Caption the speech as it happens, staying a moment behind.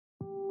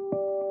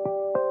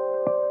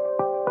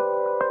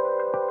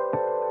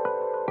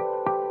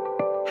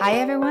Hi,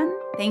 everyone.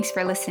 Thanks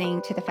for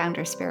listening to the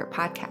Founder Spirit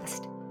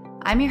podcast.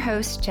 I'm your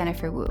host,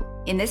 Jennifer Wu.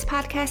 In this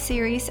podcast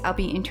series, I'll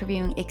be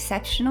interviewing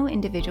exceptional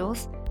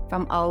individuals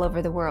from all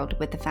over the world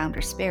with the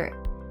Founder Spirit,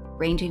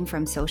 ranging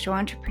from social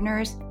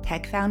entrepreneurs,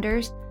 tech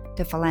founders,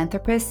 to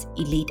philanthropists,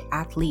 elite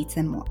athletes,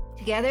 and more.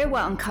 Together,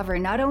 we'll uncover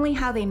not only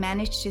how they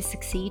managed to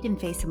succeed in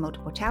face of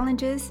multiple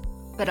challenges,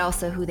 but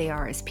also who they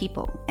are as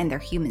people and their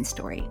human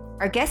story.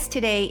 Our guest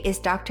today is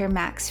Dr.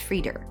 Max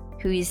Frieder,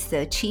 who is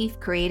the Chief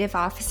Creative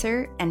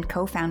Officer and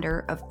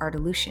co-founder of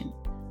Artolution,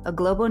 a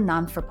global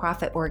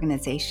non-for-profit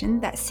organization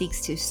that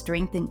seeks to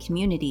strengthen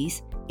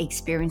communities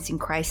experiencing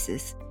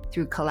crisis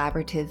through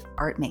collaborative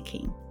art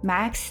making.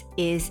 Max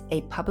is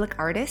a public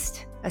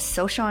artist, a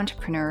social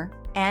entrepreneur,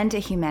 and a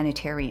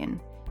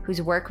humanitarian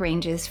whose work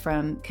ranges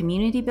from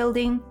community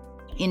building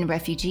in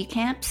refugee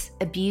camps,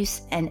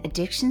 abuse and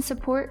addiction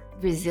support,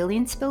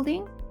 resilience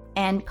building,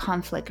 and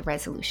conflict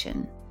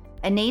resolution.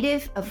 A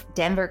native of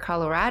Denver,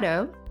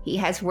 Colorado, he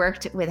has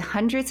worked with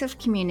hundreds of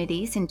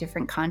communities in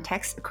different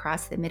contexts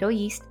across the Middle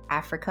East,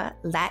 Africa,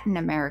 Latin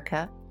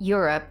America,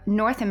 Europe,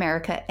 North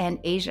America, and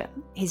Asia.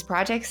 His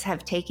projects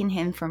have taken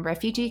him from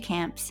refugee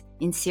camps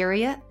in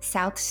Syria,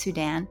 South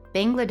Sudan,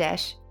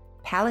 Bangladesh,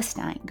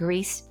 Palestine,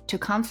 Greece, to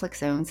conflict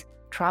zones,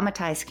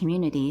 traumatized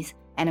communities,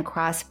 and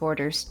across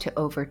borders to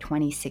over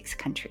 26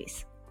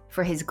 countries.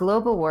 For his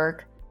global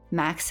work,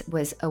 Max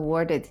was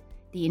awarded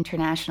the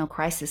International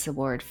Crisis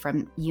Award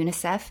from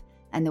UNICEF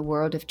and the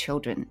World of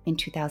Children in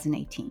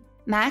 2018.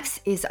 Max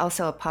is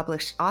also a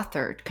published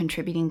author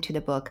contributing to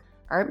the book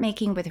Art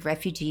Making with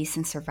Refugees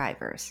and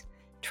Survivors,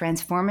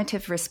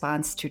 Transformative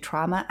Response to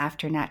Trauma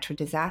After Natural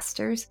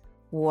Disasters,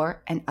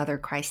 War, and Other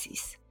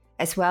Crises,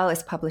 as well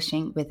as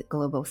publishing with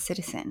Global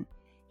Citizen.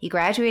 He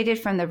graduated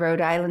from the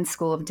Rhode Island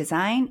School of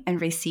Design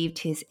and received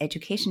his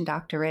education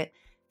doctorate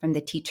from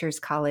the Teachers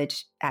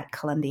College at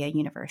Columbia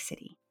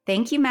University.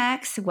 Thank you,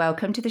 Max.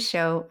 Welcome to the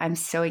show. I'm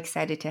so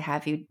excited to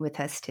have you with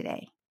us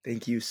today.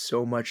 Thank you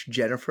so much,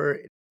 Jennifer.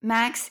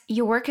 Max,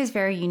 your work is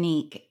very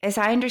unique. As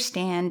I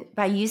understand,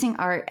 by using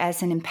art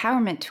as an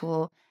empowerment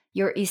tool,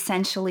 you're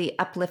essentially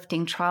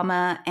uplifting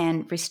trauma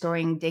and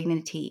restoring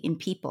dignity in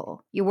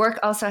people. Your work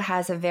also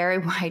has a very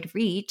wide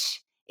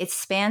reach. It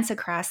spans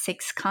across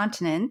 6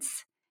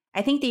 continents.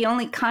 I think the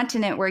only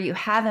continent where you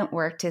haven't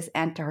worked is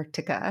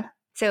Antarctica.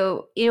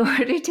 So in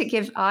order to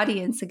give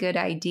audience a good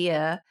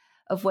idea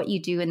of what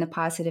you do and the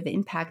positive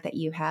impact that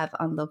you have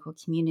on local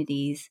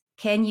communities,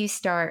 can you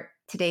start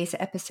today's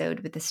episode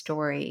with a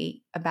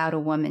story about a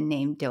woman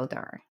named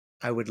Dildar?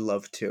 I would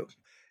love to.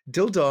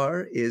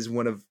 Dildar is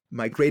one of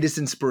my greatest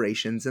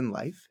inspirations in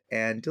life,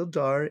 and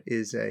Dildar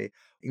is an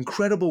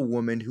incredible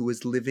woman who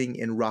was living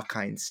in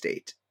Rakhine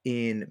State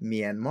in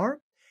Myanmar.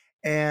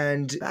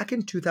 And back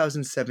in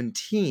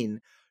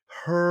 2017,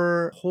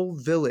 her whole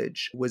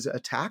village was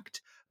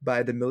attacked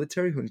by the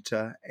military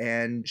junta,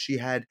 and she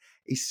had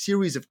a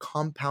series of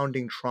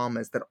compounding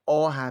traumas that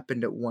all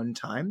happened at one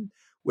time,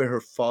 where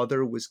her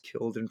father was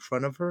killed in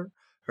front of her,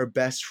 her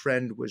best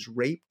friend was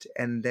raped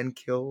and then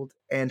killed,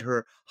 and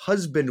her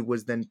husband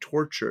was then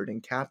tortured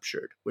and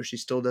captured, where she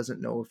still doesn't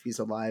know if he's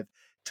alive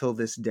till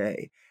this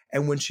day.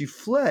 And when she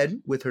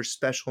fled with her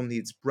special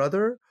needs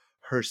brother,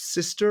 her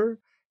sister,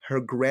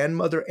 her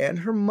grandmother, and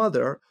her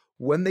mother,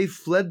 when they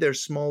fled their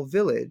small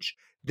village,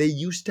 they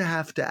used to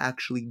have to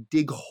actually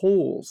dig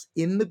holes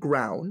in the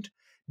ground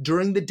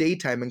during the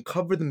daytime and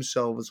cover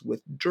themselves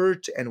with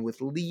dirt and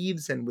with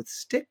leaves and with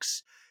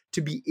sticks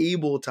to be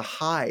able to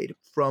hide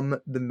from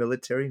the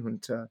military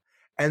junta.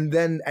 And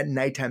then at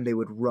nighttime, they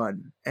would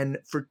run. And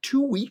for 2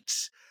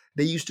 weeks,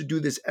 they used to do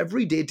this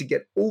every day to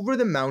get over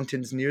the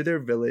mountains near their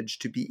village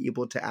to be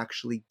able to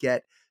actually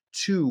get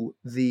to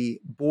the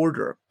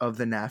border of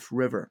the Naf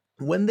River.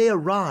 When they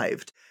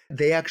arrived,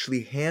 they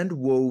actually hand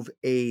wove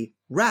a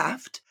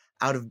raft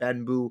out of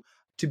bamboo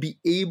to be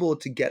able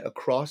to get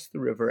across the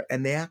river.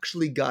 And they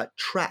actually got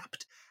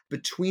trapped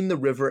between the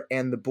river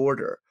and the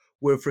border,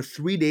 where for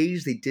 3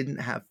 days they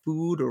didn't have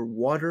food or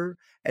water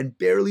and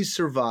barely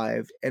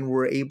survived, and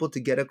were able to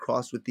get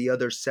across with the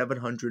other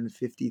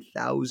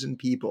 750,000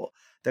 people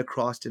that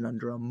crossed in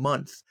under a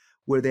month,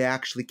 where they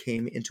actually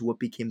came into what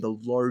became the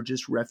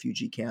largest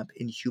refugee camp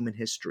in human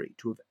history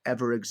to have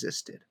ever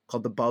existed,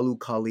 called the Balu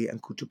Kali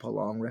and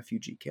Kutupalong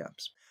refugee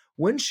camps.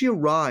 When she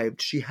arrived,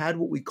 she had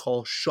what we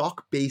call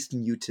shock-based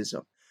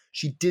mutism.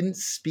 She didn't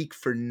speak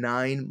for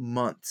 9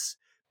 months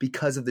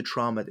because of the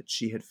trauma that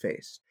she had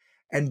faced.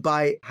 And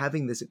by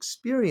having this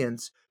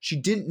experience, she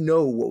didn't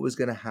know what was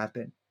going to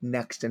happen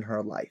next in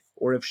her life,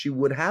 or if she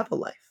would have a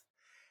life.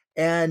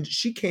 And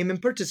she came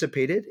and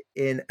participated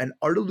in an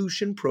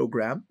Artolution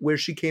program where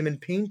she came and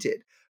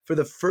painted for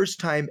the first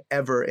time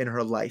ever in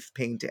her life,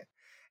 painting.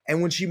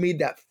 And when she made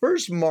that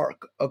first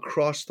mark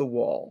across the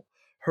wall,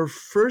 her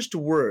first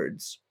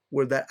words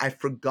were that I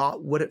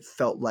forgot what it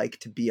felt like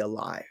to be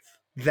alive.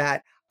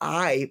 That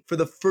I, for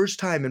the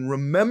first time in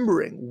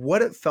remembering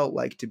what it felt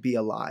like to be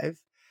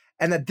alive,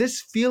 and that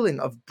this feeling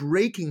of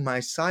breaking my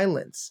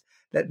silence,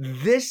 that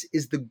this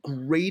is the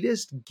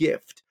greatest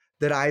gift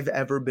that I've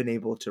ever been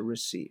able to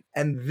receive.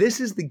 And this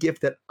is the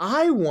gift that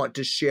I want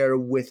to share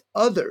with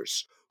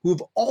others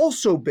who've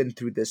also been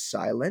through this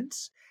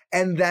silence.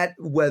 And that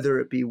whether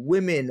it be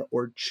women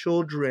or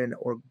children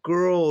or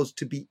girls,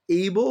 to be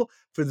able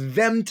for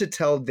them to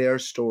tell their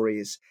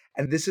stories.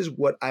 And this is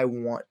what I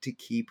want to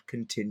keep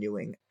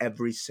continuing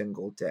every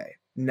single day.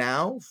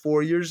 Now,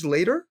 4 years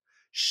later,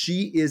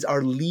 she is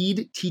our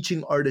lead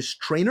teaching artist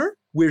trainer,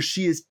 where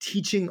she is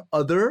teaching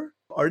other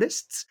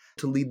artists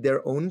to lead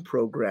their own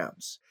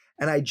programs.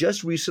 And I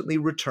just recently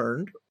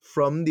returned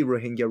from the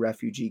Rohingya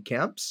refugee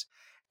camps,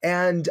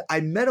 and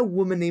I met a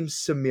woman named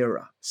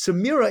Samira.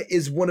 Samira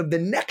is one of the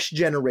next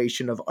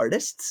generation of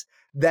artists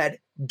that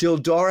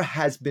Dildar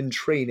has been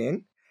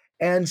training.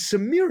 And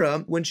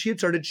Samira, when she had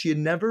started, she had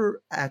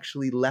never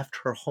actually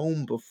left her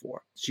home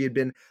before. She had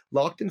been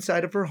locked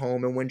inside of her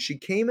home. And when she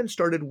came and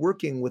started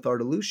working with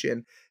Art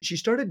Illusion, she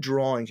started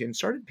drawing and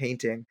started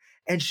painting.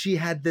 And she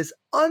had this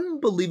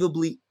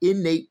unbelievably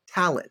innate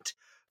talent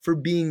for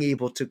being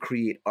able to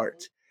create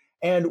art.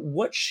 And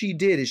what she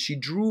did is she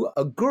drew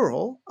a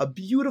girl, a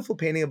beautiful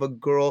painting of a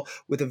girl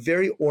with a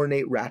very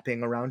ornate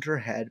wrapping around her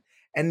head.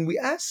 And we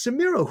asked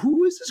Samira,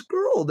 who is this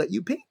girl that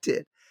you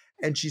painted?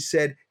 And she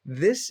said,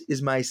 this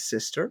is my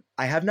sister.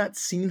 I have not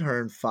seen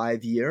her in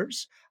 5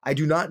 years. I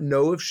do not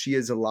know if she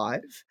is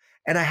alive.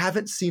 And I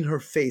haven't seen her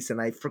face, and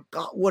I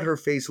forgot what her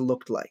face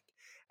looked like.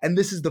 And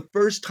this is the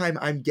first time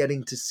I'm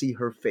getting to see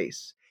her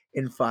face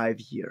in 5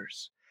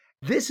 years.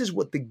 This is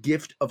what the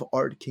gift of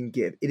art can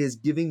give. It is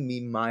giving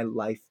me my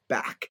life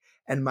back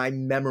and my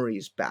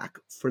memories back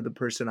for the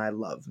person I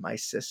love, my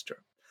sister.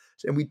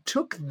 And we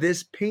took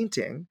this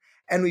painting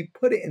and we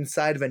put it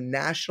inside of a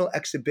national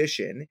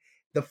exhibition,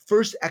 the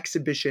first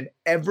exhibition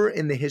ever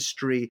in the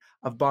history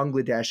of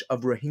Bangladesh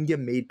of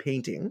Rohingya-made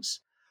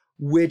paintings,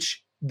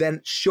 which then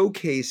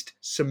showcased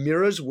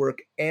Samira's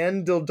work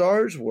and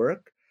Dildar's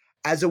work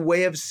as a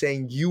way of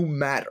saying, you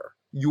matter.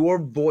 Your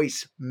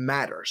voice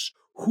matters.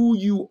 Who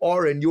you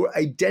are and your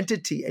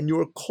identity and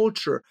your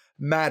culture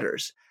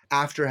matters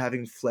after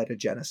having fled a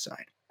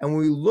genocide. And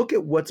when we look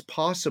at what's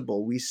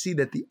possible, we see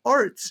that the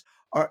arts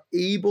are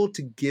able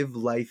to give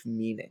life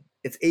meaning.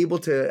 It's able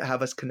to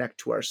have us connect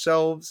to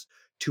ourselves,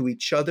 to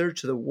each other,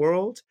 to the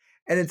world,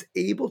 and it's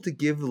able to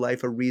give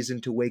life a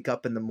reason to wake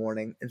up in the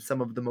morning in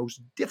some of the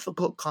most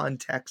difficult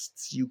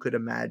contexts you could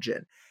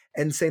imagine,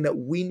 and saying that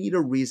we need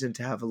a reason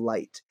to have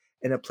light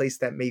in a place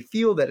that may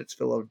feel that it's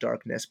full of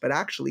darkness, but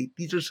actually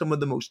these are some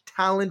of the most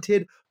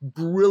talented,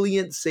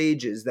 brilliant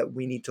sages that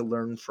we need to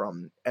learn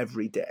from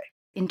every day.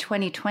 In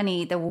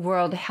 2020, the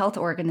World Health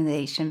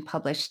Organization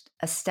published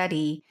a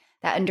study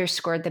that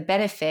underscored the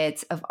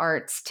benefits of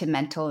arts to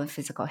mental and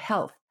physical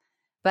health.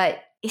 But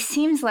it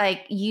seems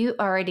like you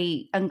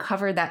already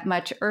uncovered that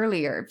much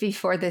earlier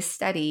before this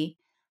study.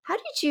 How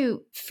did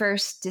you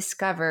first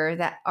discover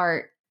that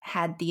art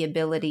had the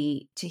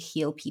ability to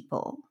heal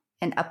people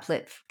and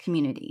uplift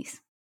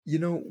communities? You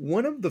know,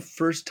 one of the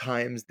first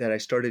times that I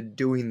started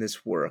doing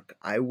this work,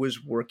 I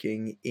was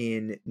working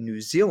in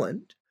New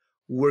Zealand,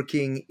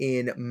 working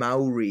in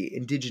Maori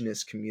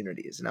indigenous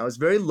communities. And I was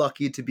very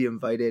lucky to be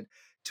invited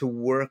to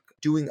work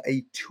doing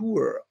a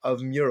tour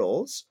of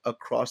murals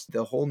across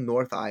the whole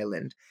North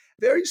Island,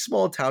 very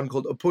small town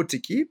called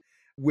Opotiki,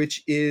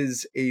 which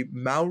is a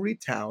Maori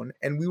town.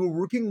 And we were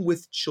working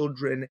with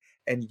children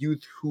and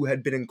youth who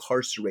had been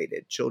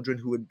incarcerated, children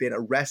who had been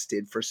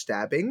arrested for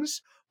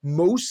stabbings,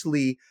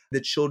 mostly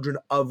the children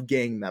of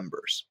gang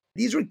members.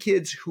 These were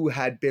kids who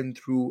had been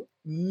through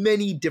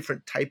many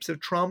different types of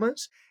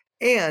traumas,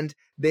 and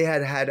they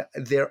had had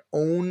their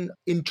own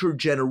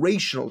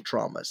intergenerational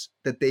traumas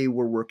that they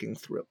were working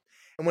through.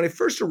 And when I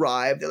first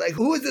arrived, they're like,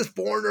 who is this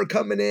foreigner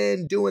coming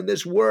in doing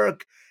this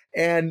work?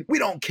 And we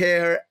don't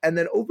care. And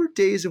then over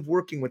days of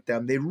working with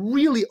them, they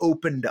really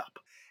opened up.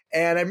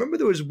 And I remember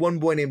there was one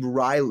boy named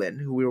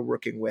Rylan who we were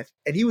working with,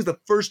 and he was the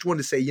first one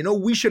to say, you know,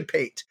 we should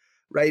paint,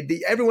 right?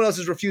 Everyone else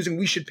is refusing,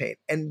 we should paint.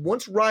 And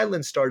once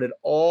Rylan started,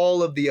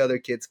 all of the other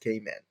kids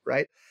came in,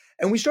 right?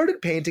 And we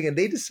started painting, and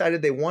they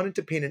decided they wanted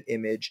to paint an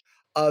image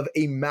of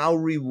a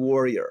Maori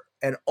warrior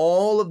and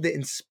all of the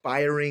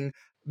inspiring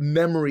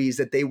memories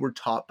that they were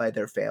taught by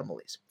their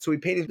families. So we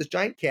painted this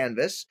giant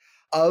canvas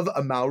of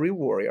a Maori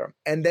warrior.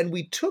 And then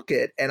we took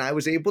it, and I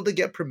was able to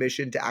get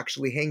permission to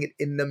actually hang it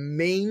in the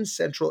main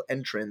central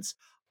entrance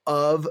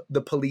of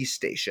the police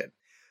station.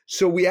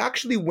 So we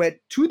actually went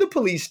to the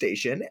police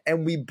station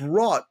and we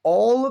brought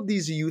all of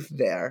these youth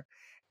there.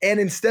 And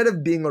instead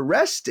of being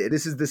arrested,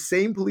 this is the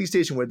same police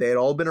station where they had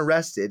all been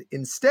arrested.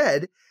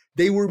 Instead,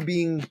 they were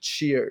being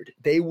cheered.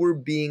 They were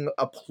being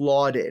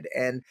applauded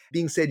and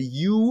being said,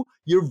 your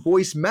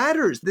voice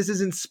matters. This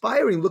is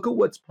inspiring. Look at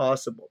what's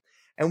possible.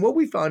 And what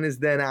we found is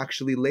then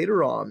actually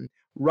later on,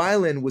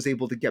 Rylan was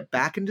able to get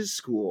back into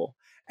school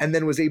and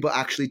then was able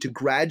actually to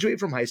graduate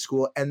from high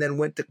school and then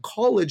went to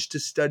college to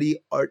study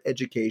art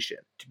education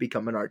to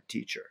become an art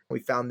teacher.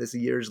 We found this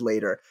years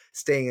later,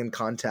 staying in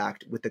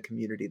contact with the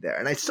community there.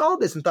 And I saw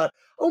this and thought,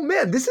 oh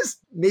man, this is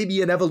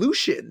maybe an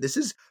evolution. This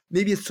is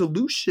maybe a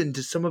solution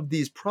to some of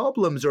these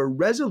problems, or a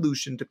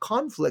resolution to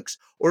conflicts,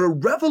 or a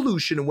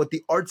revolution in what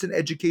the arts and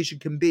education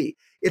can be.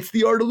 It's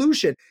the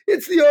Artolution.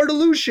 It's the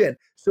Artolution.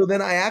 So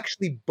then I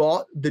actually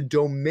bought the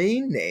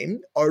domain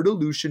name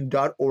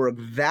artolution.org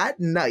that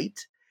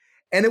night.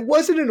 And it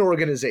wasn't an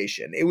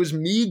organization. It was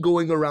me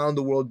going around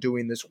the world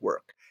doing this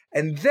work.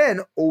 And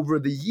then over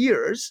the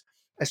years,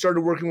 I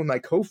started working with my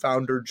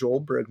co-founder,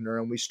 Joel Bergner,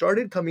 and we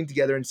started coming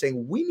together and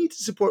saying, we need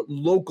to support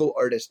local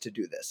artists to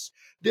do this.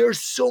 There are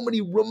so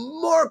many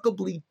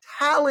remarkably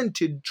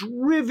talented,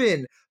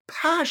 driven,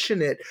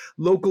 passionate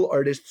local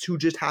artists who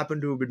just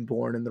happen to have been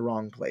born in the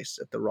wrong place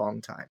at the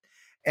wrong time.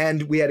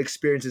 And we had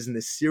experiences in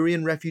the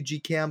Syrian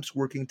refugee camps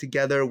working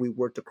together. We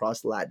worked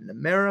across Latin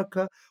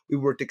America. We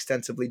worked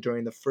extensively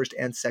during the first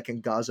and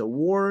second Gaza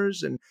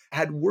wars, and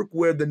had work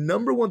where the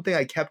number one thing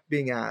I kept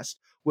being asked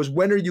was,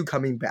 when are you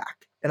coming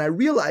back? And I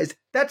realized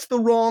that's the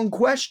wrong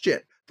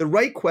question. The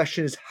right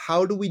question is,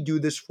 how do we do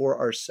this for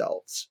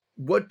ourselves?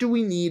 What do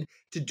we need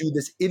to do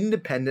this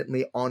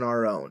independently on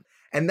our own?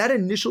 And that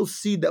initial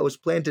seed that was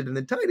planted in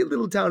the tiny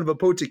little town of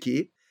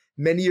Apotiki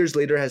many years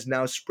later has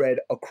now spread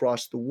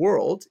across the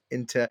world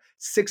into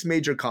 6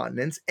 major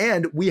continents.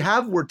 And we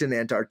have worked in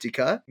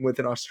Antarctica with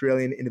an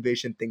Australian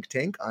innovation think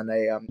tank on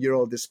a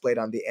mural displayed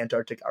on the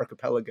Antarctic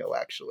archipelago,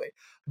 actually.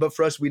 But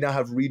for us, we now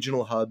have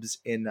regional hubs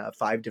in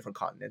 5 different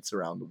continents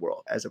around the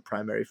world as a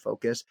primary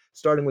focus,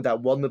 starting with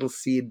that one little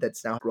seed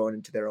that's now grown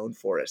into their own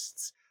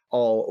forests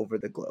all over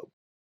the globe.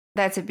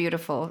 That's a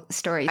beautiful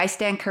story. I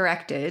stand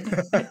corrected.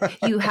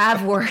 You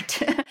have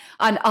worked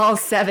on all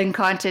 7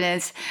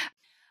 continents.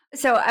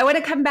 So I want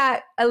to come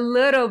back a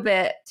little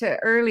bit to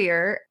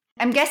earlier.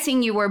 I'm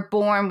guessing you were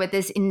born with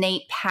this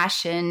innate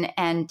passion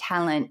and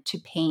talent to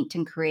paint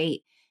and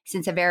create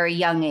since a very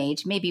young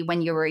age, maybe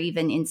when you were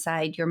even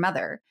inside your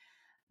mother.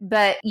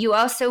 But you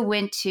also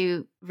went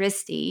to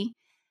RISD,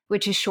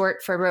 which is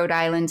short for Rhode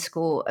Island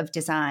School of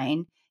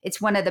Design.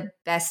 It's one of the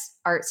best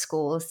art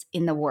schools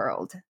in the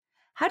world.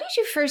 How did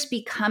you first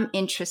become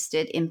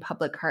interested in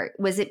public art?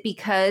 Was it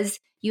because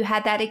you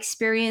had that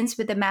experience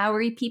with the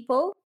Maori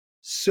people?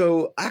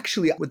 So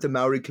actually with the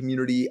Maori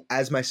community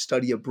as my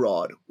study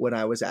abroad when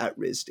I was at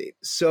RISD.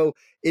 So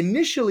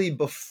initially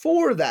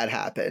before that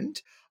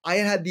happened, I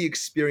had the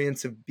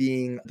experience of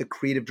being the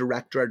creative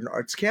director at an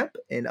arts camp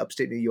in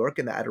upstate New York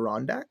in the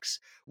Adirondacks,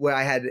 where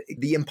I had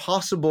the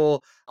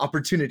impossible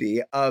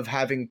opportunity of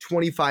having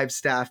 25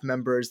 staff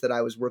members that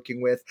I was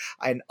working with.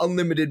 I had an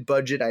unlimited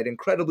budget. I had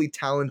incredibly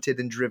talented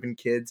and driven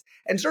kids,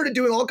 and started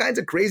doing all kinds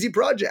of crazy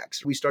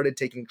projects. We started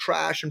taking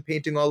trash and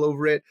painting all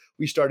over it.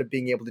 We started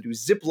being able to do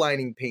zip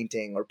lining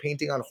painting, or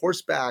painting on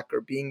horseback, or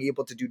being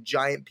able to do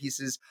giant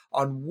pieces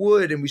on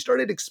wood. And we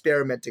started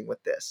experimenting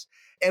with this.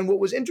 And what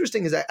was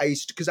interesting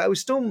is because I was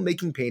still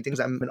making paintings.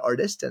 I'm an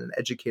artist and an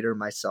educator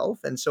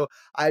myself. And so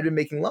I had been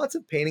making lots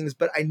of paintings,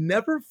 but I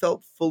never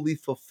felt fully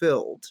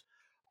fulfilled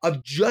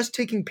of just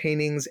taking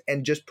paintings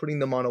and just putting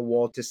them on a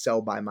wall to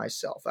sell by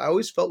myself. I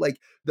always felt like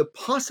the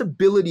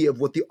possibility of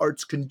what the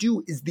arts can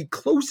do is the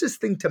closest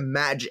thing to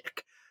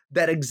magic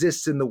that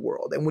exists in the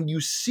world. And when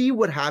you see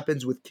what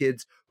happens with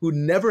kids who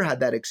never had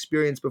that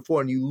experience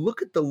before, and you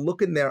look at the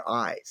look in their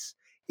eyes,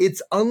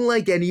 it's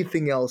unlike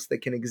anything else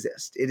that can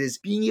exist. It is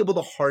being able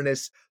to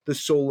harness the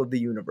soul of the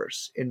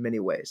universe in many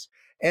ways.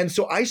 And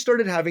so I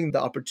started having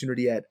the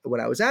opportunity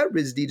when I was at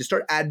RISD to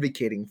start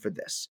advocating for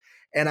this.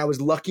 And I was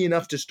lucky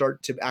enough to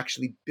start to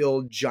actually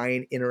build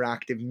giant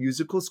interactive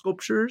musical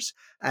sculptures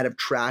out of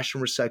trash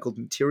and recycled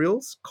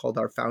materials called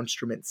our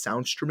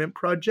Soundstrument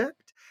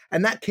project.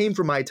 And that came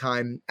from my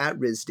time at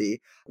RISD,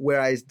 where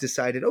I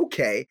decided,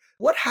 okay,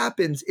 what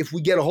happens if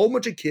we get a whole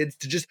bunch of kids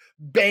to just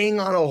bang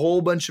on a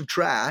whole bunch of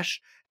trash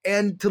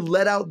and to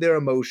let out their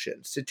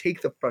emotions, to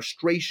take the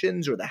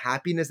frustrations or the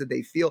happiness that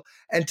they feel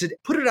and to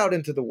put it out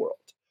into the world?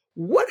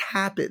 What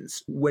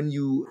happens when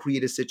you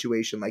create a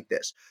situation like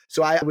this?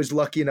 So I was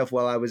lucky enough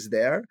while I was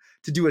there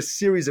to do a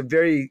series of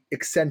very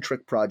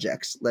eccentric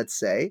projects, let's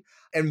say.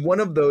 And one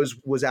of those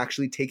was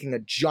actually taking a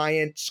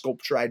giant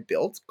sculpture I'd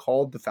built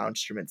called the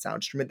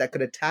Soundstrument that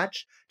could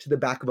attach to the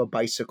back of a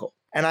bicycle.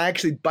 And I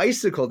actually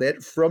bicycled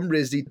it from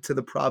RISD to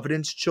the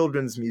Providence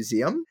Children's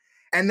Museum.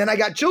 And then I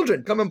got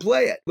children come and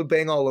play it,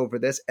 bang all over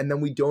this. And then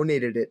we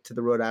donated it to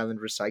the Rhode Island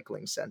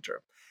Recycling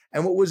Center.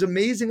 And what was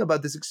amazing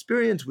about this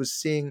experience was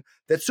seeing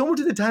that so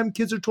much of the time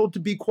kids are told to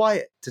be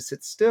quiet, to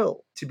sit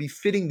still, to be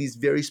fitting these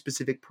very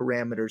specific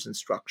parameters and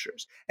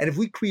structures. And if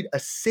we create a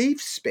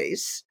safe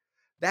space,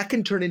 that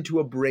can turn into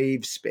a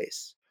brave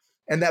space.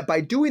 And that by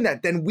doing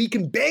that, then we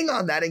can bang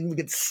on that and we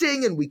can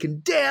sing and we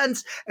can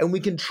dance and we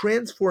can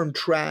transform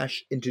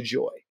trash into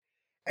joy.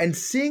 And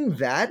seeing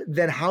that,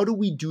 then how do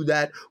we do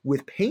that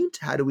with paint?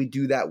 How do we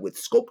do that with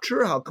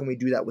sculpture? How can we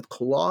do that with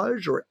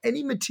collage or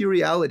any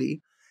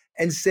materiality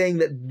and saying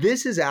that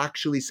this is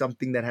actually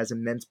something that has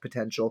immense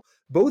potential,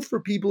 both for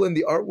people in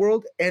the art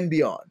world and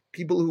beyond,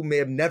 people who may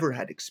have never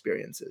had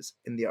experiences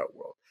in the art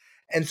world.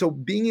 And so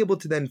being able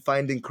to then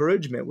find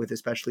encouragement with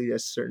especially a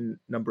certain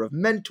number of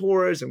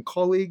mentors and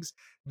colleagues,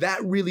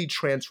 that really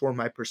transformed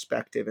my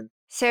perspective. And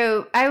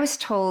So I was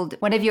told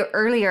one of your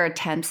earlier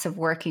attempts of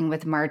working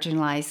with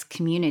marginalized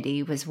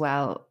community was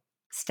while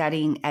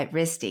studying at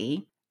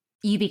RISD.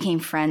 You became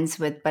friends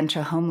with a bunch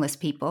of homeless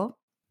people,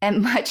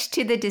 and much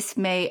to the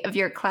dismay of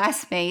your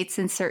classmates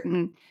and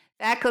certain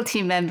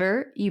faculty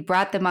member, you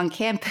brought them on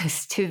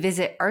campus to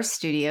visit art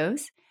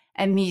studios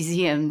and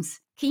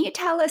museums. Can you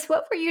tell us,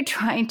 what were you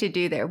trying to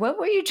do there? What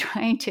were you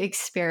trying to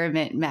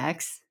experiment,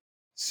 Max?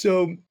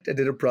 so I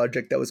did a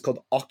project that was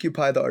called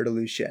Occupy the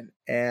Artolution.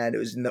 And it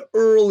was in the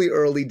early,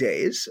 early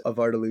days of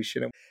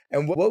Artolution.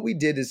 And what we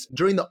did is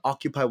during the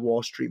Occupy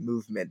Wall Street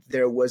movement,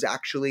 there was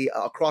actually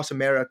across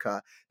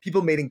America,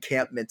 people made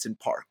encampments in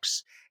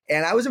parks.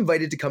 And I was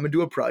invited to come and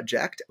do a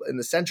project in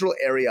the central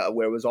area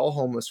where it was all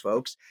homeless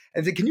folks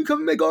and said, can you come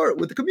and make art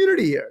with the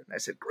community here? And I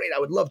said, great, I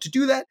would love to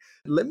do that.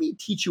 Let me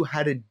teach you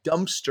how to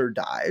dumpster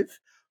dive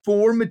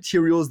for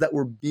materials that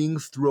were being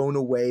thrown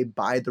away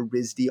by the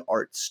RISD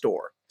art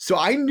store. So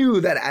I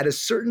knew that at a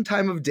certain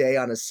time of day,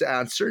 on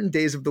certain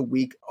days of the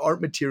week, art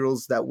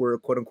materials that were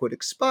quote unquote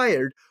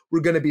expired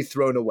were going to be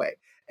thrown away.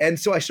 And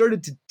so I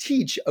started to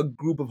teach a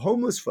group of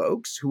homeless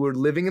folks who were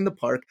living in the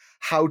park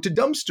how to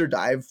dumpster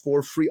dive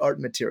for free art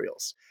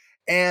materials.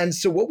 And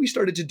so what we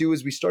started to do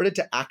is we started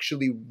to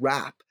actually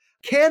wrap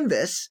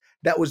canvas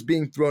that was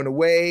being thrown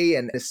away,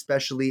 and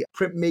especially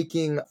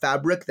printmaking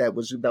fabric that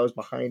was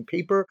behind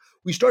paper.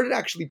 We started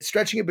actually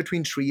stretching it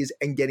between trees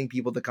and getting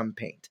people to come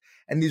paint.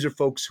 And these are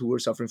folks who were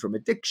suffering from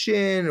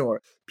addiction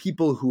or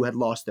people who had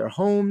lost their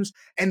homes.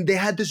 And they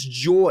had this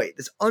joy,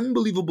 this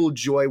unbelievable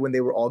joy when they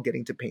were all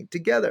getting to paint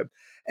together.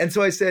 And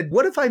so I said,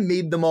 what if I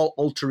made them all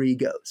alter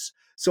egos?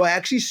 So I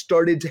actually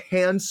started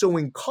hand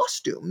sewing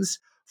costumes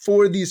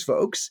for these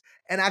folks.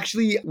 And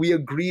actually, we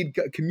agreed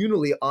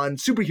communally on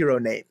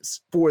superhero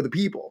names for the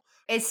people.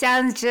 It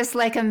sounds just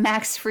like a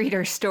Max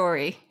Frieder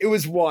story. It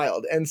was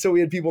wild. And so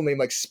we had people named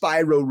like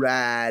Spyro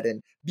Rad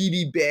and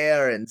BB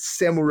Bear and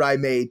Samurai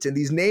Mate and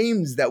these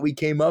names that we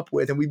came up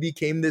with. And we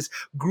became this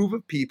group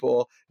of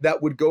people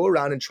that would go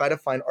around and try to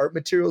find art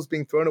materials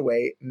being thrown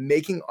away,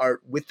 making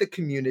art with the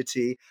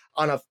community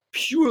on a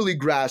purely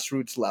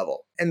grassroots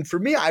level. And for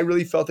me, I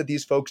really felt that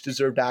these folks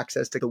deserved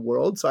access to the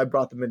world. So I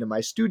brought them into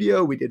my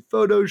studio. We did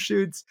photo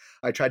shoots.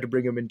 I tried to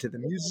bring them into the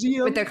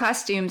museum. With their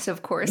costumes,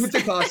 of course. With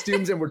the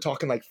costumes. And we're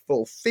talking like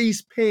full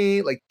face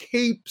paint, like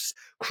capes,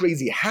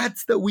 crazy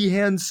hats that we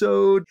hand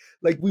sewed.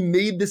 Like we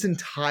made this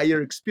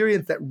entire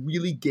experience that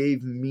really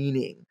gave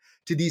meaning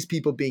to these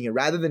people being here.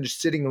 Rather than just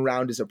sitting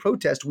around as a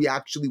protest, we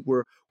actually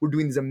were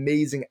doing these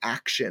amazing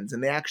actions.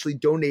 And they actually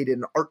donated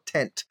an art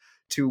tent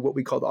to what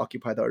we called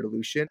Occupy the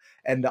Artolution,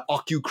 and the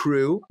Occu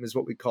Crew is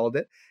what we called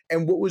it.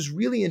 And what was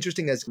really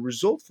interesting as a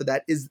result for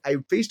that is I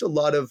faced a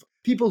lot of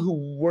people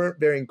who weren't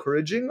very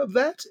encouraging of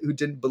that, who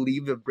didn't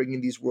believe of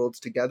bringing these worlds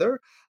together,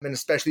 and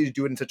especially to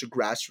do it in such a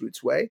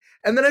grassroots way.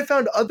 And then I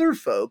found other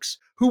folks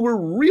who were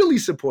really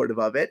supportive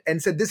of it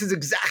and said, this is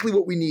exactly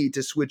what we need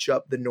to switch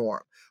up the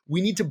norm.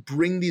 We need to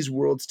bring these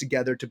worlds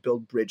together to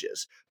build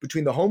bridges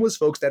between the homeless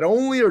folks that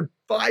only are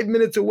 5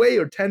 minutes away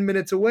or 10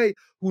 minutes away,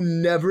 who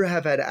never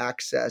have had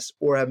access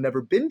or have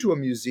never been to a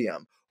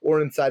museum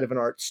or inside of an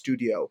art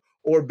studio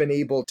or been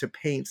able to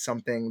paint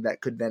something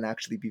that could then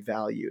actually be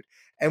valued.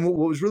 And what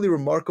was really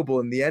remarkable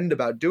in the end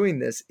about doing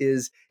this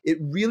is it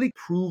really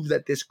proved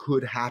that this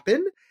could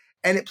happen.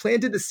 And it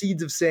planted the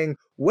seeds of saying,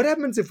 what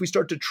happens if we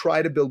start to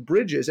try to build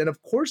bridges? And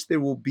of course, there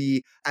will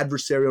be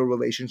adversarial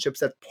relationships.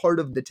 That's part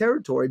of the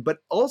territory. But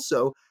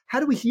also, how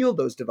do we heal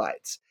those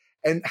divides?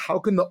 And how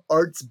can the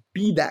arts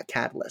be that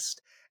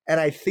catalyst?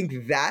 And I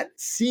think that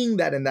seeing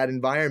that in that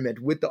environment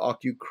with the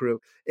Occu Crew,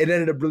 it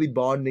ended up really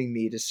bonding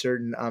me to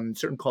certain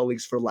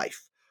colleagues for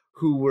life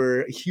who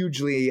were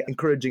hugely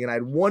encouraging. And I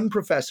had one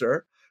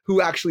professor who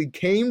actually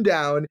came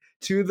down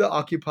to the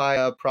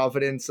Occupy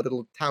Providence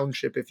little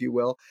township, if you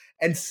will,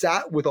 and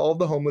sat with all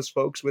the homeless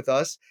folks with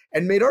us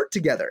and made art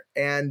together.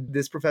 And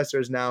this professor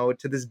has now,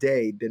 to this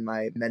day, been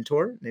my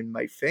mentor, named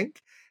Mike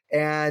Fink.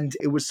 And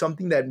it was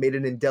something that made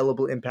an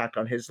indelible impact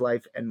on his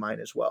life and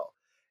mine as well.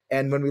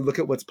 And when we look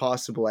at what's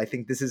possible, I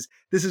think this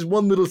is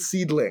one little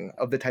seedling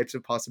of the types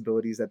of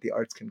possibilities that the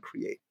arts can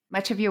create.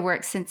 Much of your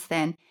work since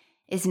then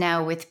is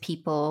now with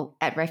people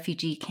at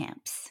refugee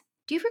camps.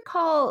 Do you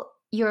recall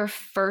your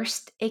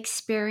first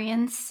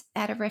experience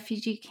at a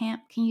refugee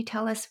camp? Can you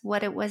tell us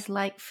what it was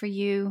like for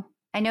you?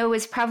 I know it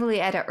was probably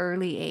at an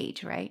early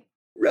age, right?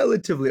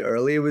 Relatively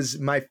early. It was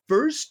my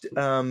first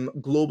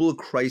global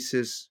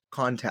crisis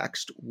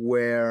context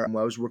where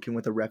I was working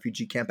with a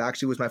refugee camp.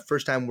 Actually, it was my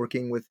first time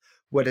working with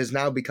what has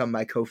now become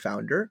my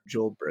co-founder,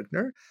 Joel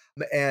Bergner.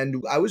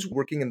 And I was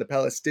working in the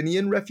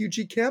Palestinian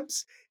refugee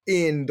camps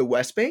in the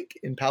West Bank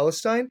in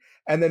Palestine,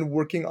 and then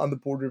working on the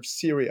border of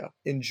Syria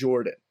in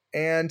Jordan.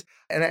 And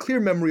a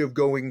clear memory of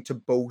going to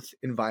both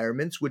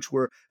environments, which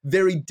were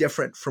very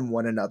different from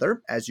one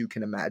another, as you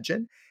can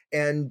imagine.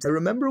 And I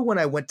remember when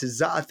I went to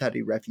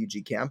Za'atari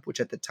refugee camp,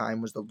 which at the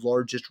time was the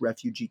largest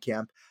refugee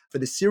camp for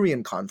the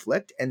Syrian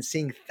conflict, and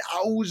seeing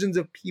thousands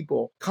of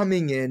people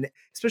coming in,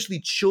 especially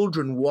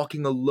children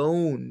walking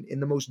alone in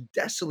the most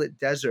desolate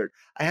desert.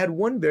 I had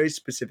one very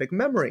specific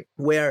memory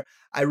where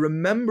I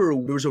remember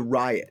there was a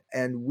riot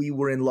and we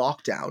were in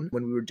lockdown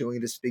when we were doing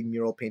this big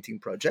mural painting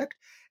project.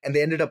 And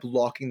they ended up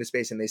locking the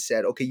space and they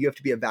said, okay, you have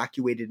to be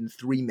evacuated in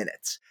 3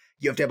 minutes.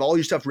 You have to have all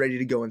your stuff ready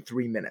to go in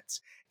 3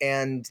 minutes.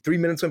 And 3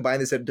 minutes went by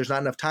and they said, there's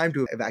not enough time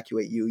to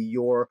evacuate you.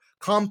 Your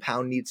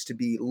compound needs to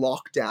be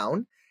locked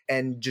down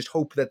and just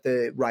hope that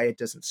the riot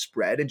doesn't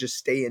spread and just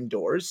stay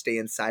indoors, stay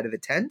inside of the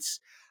tents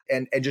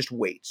and just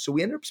wait. So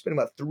we ended up spending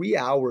about 3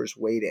 hours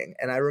waiting.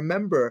 And I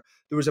remember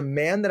there was a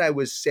man that I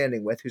was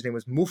standing with whose name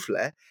was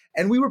Mufle,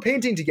 and we were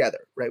painting together,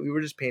 right? We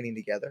were just painting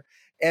together.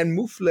 And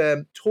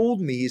Mufle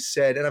told me, he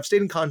said, and I've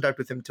stayed in contact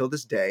with him till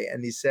this day,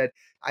 and he said,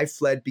 I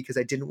fled because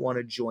I didn't want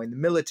to join the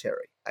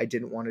military. I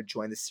didn't want to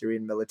join the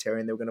Syrian military,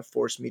 and they were going to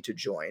force me to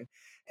join.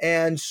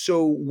 And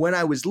so when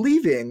I was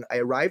leaving, I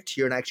arrived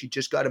here and I actually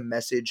just got a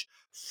message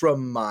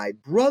from my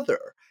brother.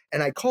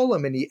 And I call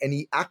him and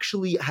he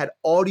actually had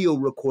audio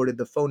recorded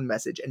the phone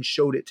message and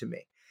showed it to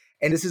me.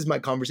 And this is my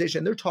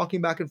conversation. They're talking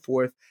back and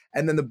forth.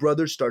 And then the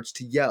brother starts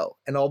to yell.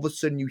 And all of a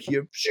sudden you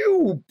hear,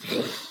 shoo,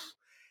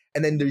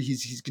 and then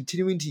he's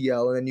continuing to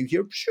yell. And then you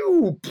hear,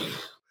 shoo.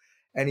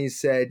 And he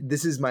said,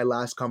 this is my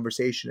last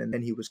conversation. And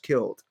then he was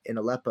killed in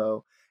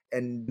Aleppo.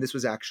 And this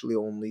was actually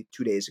only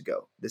 2 days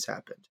ago this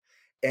happened.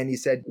 And he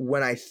said,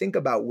 when I think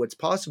about what's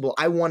possible,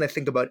 I want to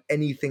think about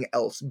anything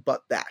else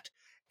but that.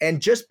 And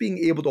just being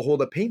able to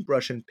hold a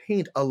paintbrush and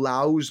paint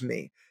allows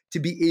me to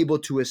be able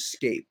to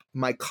escape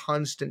my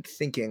constant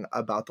thinking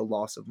about the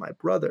loss of my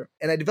brother.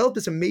 And I developed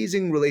this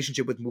amazing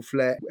relationship with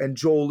Mufle and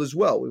Joel as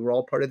well. We were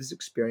all part of this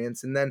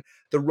experience. And then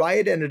the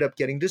riot ended up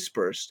getting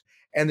dispersed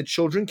and the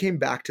children came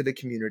back to the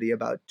community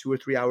about 2 or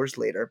 3 hours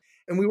later.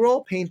 And we were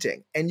all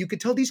painting. And you could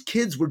tell these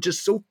kids were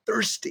just so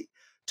thirsty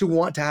to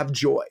want to have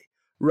joy.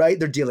 Right?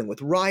 They're dealing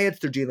with riots.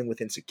 They're dealing with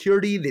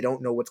insecurity. They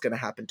don't know what's going to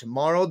happen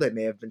tomorrow. They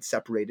may have been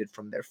separated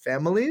from their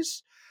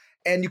families.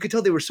 And you could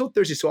tell they were so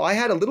thirsty. So I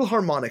had a little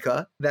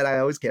harmonica that I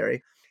always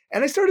carry.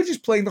 And I started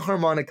just playing the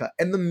harmonica.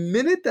 And the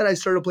minute that I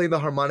started playing the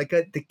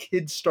harmonica, the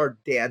kids start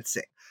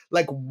dancing,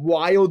 like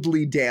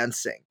wildly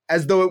dancing,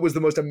 as though it was the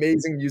most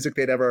amazing music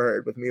they'd ever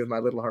heard with me with my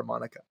little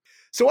harmonica.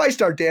 So I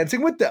start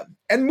dancing with them.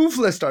 And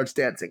Mufla starts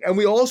dancing. And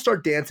we all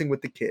start dancing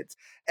with the kids.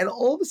 And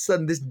all of a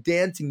sudden, this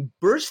dancing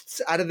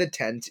bursts out of the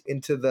tent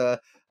into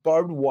the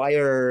barbed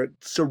wire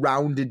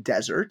surrounded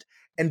desert.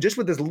 And just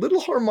with this little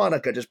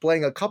harmonica, just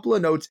playing a couple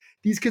of notes,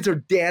 these kids are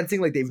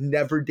dancing like they've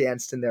never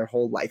danced in their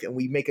whole life. And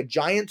we make a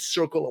giant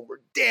circle and we're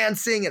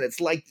dancing. And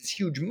it's like this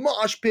huge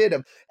mosh pit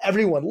of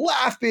everyone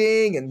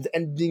laughing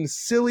and being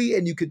silly.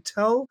 And you could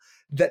tell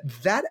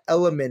that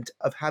element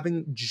of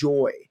having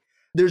joy,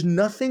 there's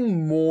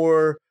nothing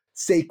more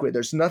sacred.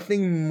 There's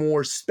nothing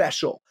more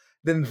special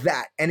than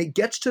that. And it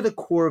gets to the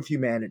core of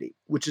humanity,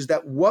 which is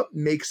that what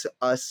makes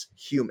us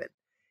human?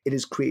 It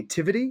is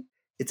creativity.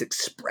 It's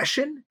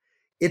expression.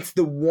 It's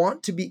the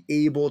want to be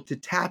able to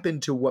tap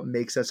into what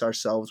makes us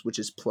ourselves, which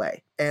is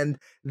play. And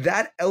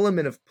that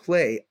element of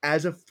play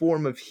as a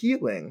form of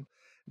healing,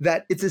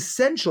 that it's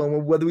essential.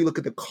 And whether we look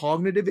at the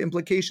cognitive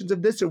implications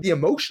of this or the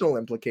emotional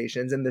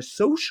implications and the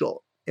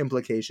social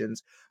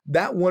implications,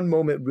 that one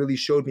moment really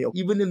showed me,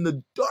 even in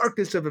the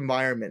darkest of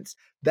environments,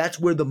 that's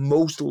where the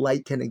most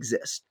light can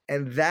exist.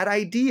 And that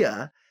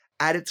idea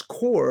at its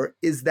core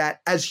is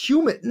that as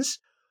humans,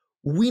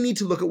 we need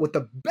to look at what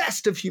the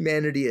best of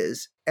humanity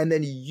is and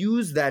then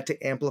use that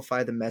to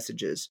amplify the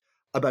messages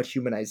about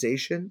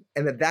humanization,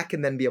 and that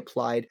can then be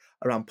applied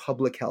around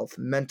public health,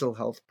 mental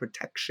health,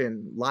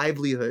 protection,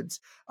 livelihoods,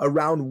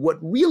 around what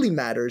really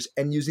matters,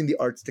 and using the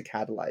arts to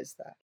catalyze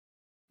that.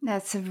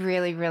 That's a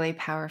really, really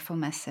powerful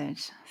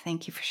message.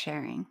 Thank you for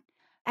sharing.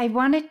 I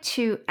wanted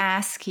to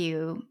ask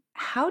you,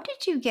 how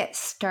did you get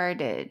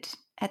started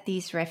at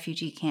these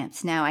refugee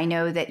camps? Now, I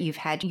know that you've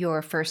had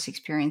your first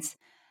experience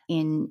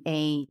in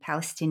a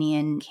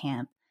Palestinian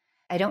camp.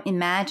 I don't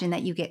imagine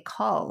that you get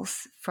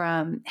calls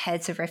from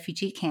heads of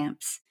refugee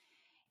camps.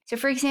 So,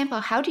 for example,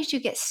 how did you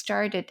get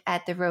started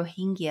at the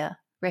Rohingya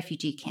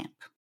refugee camp?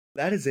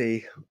 That is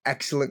an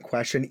excellent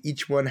question.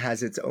 Each one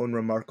has its own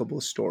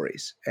remarkable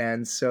stories.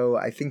 And so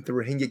I think the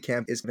Rohingya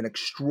camp is an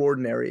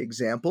extraordinary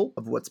example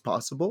of what's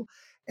possible.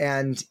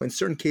 And in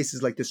certain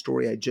cases, like the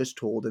story I just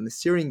told in the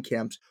Syrian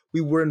camps, we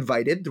were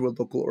invited through a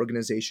local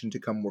organization to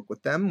come work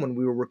with them. When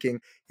we were working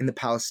in the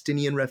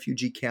Palestinian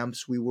refugee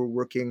camps, we were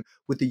working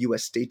with the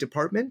U.S. State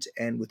Department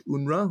and with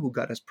UNRWA, who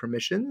got us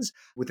permissions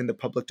within the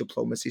public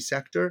diplomacy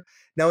sector.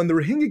 Now, in the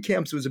Rohingya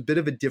camps, it was a bit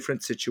of a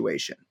different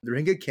situation. The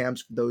Rohingya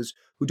camps, for those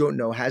who don't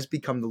know, has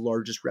become the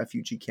largest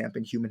refugee camp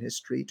in human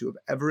history to have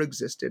ever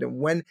existed. And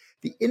when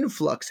the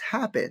influx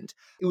happened,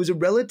 it was a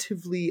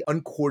relatively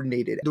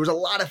uncoordinated. There was a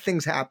lot of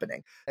things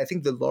happening. I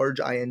think the large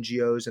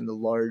INGOs and the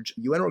large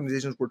UN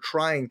organizations were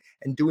trying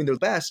and doing their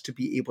best to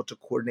be able to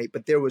coordinate.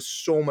 But there was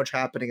so much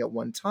happening at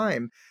one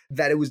time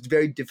that it was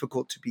very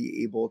difficult to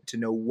be able to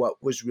know what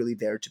was really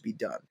there to be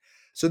done.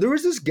 So there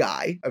was this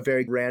guy, a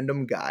very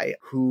random guy,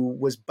 who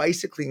was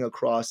bicycling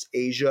across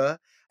Asia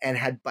and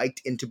had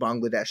biked into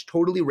Bangladesh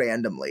totally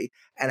randomly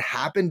and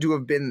happened to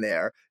have been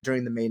there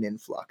during the main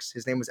influx.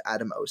 His name was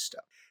Adam Osta.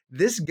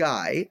 This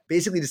guy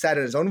basically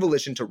decided on his own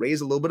volition to raise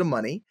a little bit of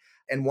money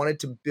and wanted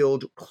to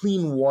build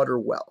clean water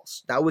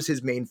wells. That was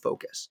his main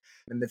focus.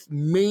 And the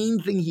main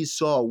thing he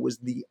saw was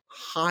the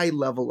high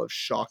level of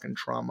shock and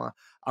trauma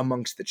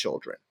amongst the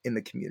children in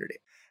the community.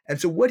 And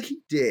so what he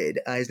did,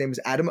 his name is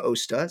Adam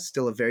Osta,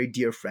 still a very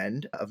dear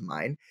friend of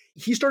mine.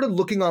 He started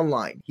looking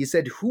online. He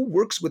said, who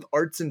works with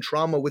arts and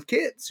trauma with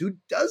kids? Who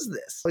does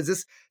this? Is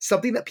this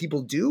something that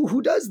people do?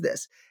 Who does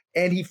this?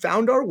 And he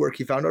found our work,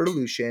 he found our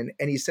solution,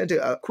 and he sent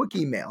a quick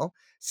email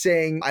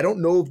saying, I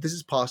don't know if this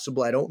is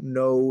possible. I don't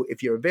know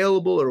if you're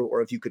available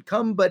or if you could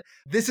come, but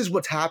this is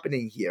what's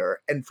happening here.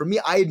 And for me,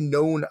 I had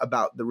known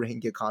about the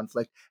Rohingya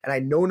conflict and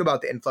I'd known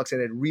about the influx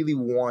and had really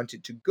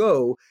wanted to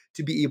go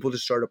to be able to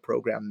start a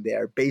program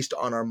there based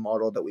on our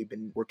model that we've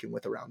been working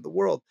with around the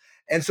world.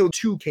 And so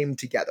two came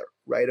together,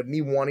 right, of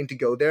me wanting to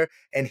go there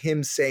and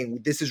him saying,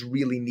 this is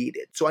really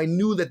needed. So I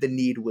knew that the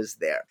need was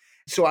there.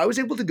 So I was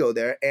able to go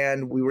there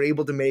and we were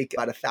able to make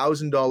about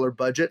 $1,000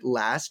 budget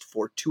last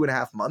for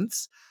 2.5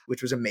 months,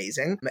 which was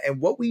amazing. And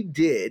what we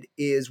did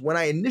is when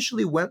I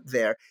initially went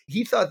there,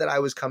 he thought that I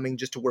was coming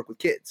just to work with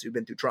kids who've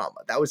been through trauma.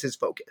 That was his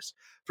focus.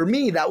 For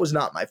me, that was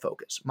not my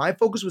focus. My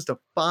focus was to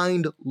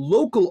find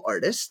local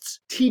artists,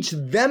 teach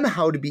them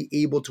how to be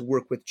able to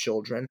work with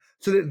children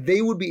so that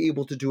they would be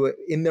able to do it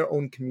in their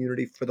own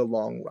community for the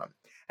long run.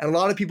 And a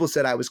lot of people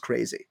said I was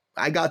crazy.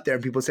 I got there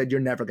and people said,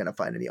 you're never going to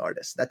find any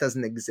artists. That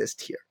doesn't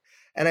exist here.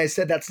 And I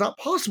said, that's not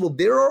possible.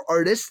 There are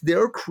artists,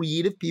 there are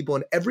creative people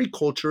in every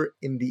culture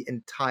in the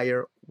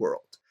entire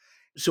world.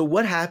 So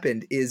what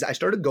happened is I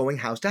started going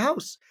house to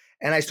house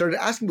and I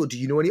started asking people, do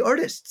you know any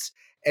artists?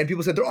 And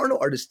people said, there are no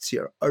artists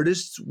here.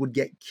 Artists would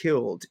get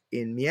killed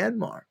in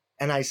Myanmar.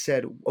 And I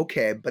said,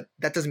 okay, but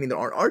that doesn't mean there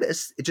aren't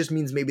artists. It just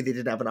means maybe they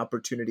didn't have an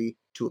opportunity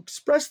to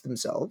express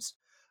themselves.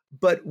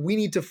 But we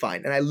need to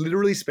find, and I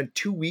literally spent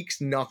 2 weeks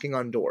knocking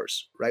on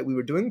doors, right? We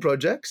were doing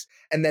projects,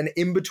 and then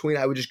in between,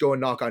 I would just go and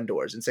knock on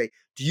doors and say,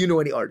 do you know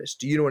any artists?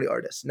 Do you know any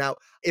artists? Now,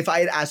 if I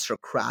had asked for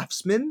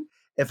craftsmen,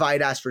 if I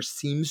had asked for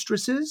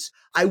seamstresses,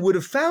 I would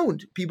have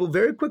found people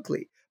very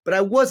quickly, but I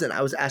wasn't.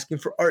 I was asking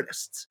for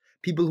artists,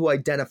 people who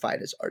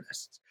identified as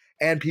artists,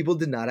 and people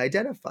did not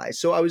identify.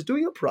 So I was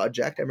doing a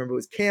project, I remember it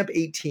was Camp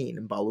 18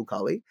 in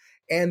Balukali,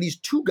 and these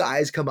two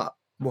guys come up,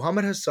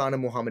 Muhammad Hassan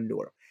and Muhammad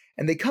Noor.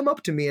 And they come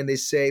up to me and they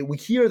say, we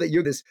hear that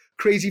you're this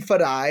crazy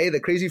Farai,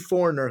 the crazy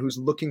foreigner who's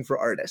looking for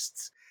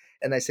artists.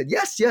 And I said,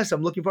 yes,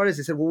 I'm looking for artists.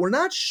 They said, well, we're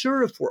not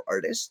sure if we're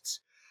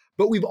artists,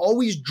 but we've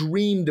always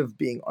dreamed of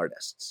being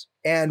artists.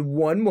 And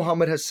one,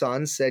 Muhammad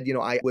Hassan, said,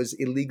 I was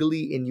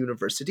illegally in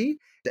university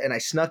and I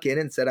snuck in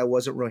and said I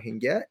wasn't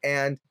Rohingya.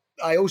 And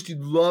I always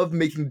loved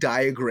making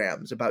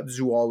diagrams about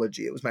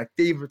zoology. It was my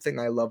favorite thing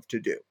I loved to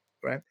do,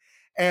 right?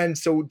 And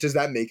so does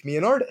that make me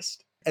an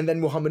artist? And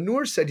then Muhammad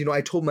Noor said, I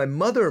told my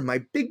mother my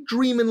big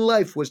dream in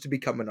life was to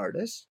become an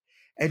artist.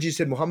 And she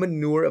said, Muhammad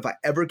Noor, if I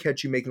ever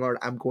catch you making art,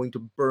 I'm going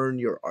to burn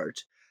your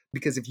art.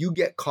 Because if you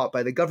get caught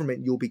by the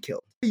government, you'll be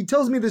killed. He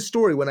tells me this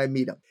story when I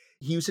meet him.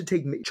 He used to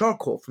take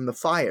charcoal from the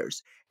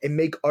fires and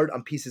make art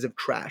on pieces of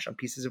trash, on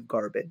pieces of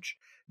garbage.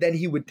 Then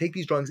he would take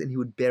these drawings and he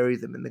would bury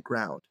them in the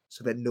ground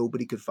so that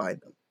nobody could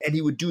find them. And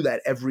he would do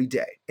that every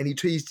day. And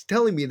he's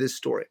telling me this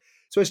story.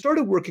 So I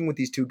started working with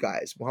these two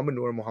guys, Muhammad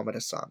Noor and Muhammad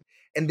Hassan,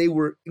 and they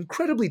were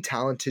incredibly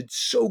talented,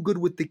 so good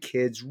with the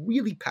kids,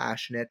 really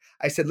passionate.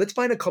 I said, let's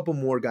find a couple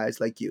more guys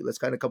like you. Let's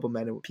find a couple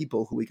men and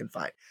people who we can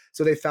find.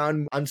 So they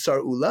found Ansar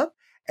Ullah,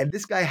 and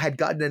this guy had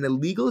gotten an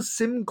illegal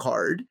SIM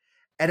card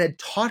and had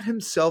taught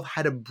himself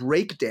how to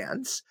break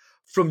dance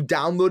from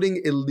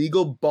downloading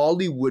illegal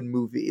Bollywood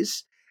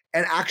movies,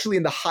 and actually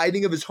in the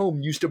hiding of his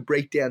home used to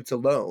break dance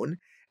alone,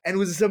 and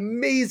was this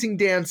amazing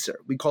dancer.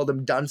 We called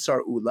him Dansar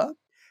Ullah.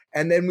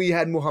 And then we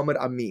had Muhammad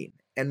Amin.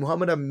 And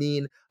Muhammad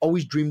Amin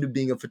always dreamed of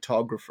being a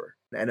photographer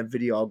and a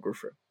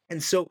videographer.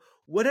 And so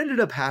what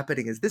ended up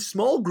happening is this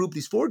small group,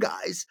 these 4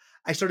 guys,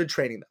 I started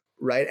training them,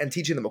 right? And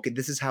teaching them, okay,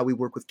 this is how we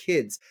work with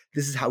kids.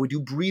 This is how we do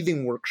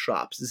breathing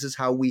workshops. This is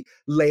how we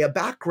lay a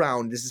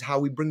background. This is how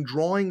we bring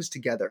drawings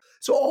together.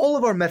 So all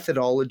of our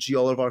methodology,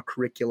 all of our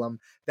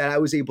curriculum that I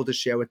was able to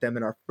share with them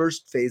in our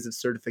first phase of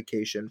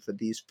certification for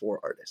these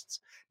 4 artists.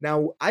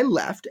 Now I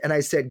left and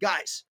I said,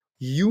 guys,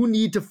 you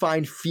need to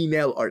find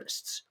female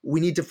artists. We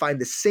need to find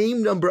the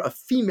same number of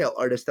female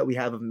artists that we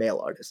have of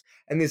male artists.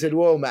 And they said,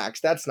 whoa, Max,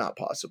 that's not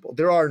possible.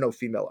 There are no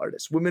female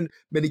artists. Women, in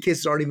many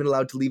cases, aren't even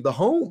allowed to leave the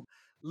home,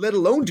 let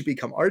alone to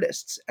become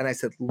artists. And I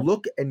said,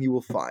 look and you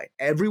will find.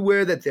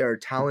 Everywhere that there are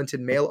talented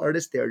male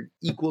artists, there are an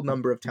equal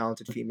number of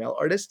talented female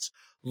artists.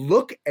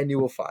 Look and you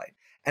will find.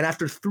 And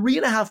after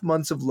 3.5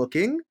 months of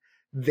looking,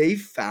 they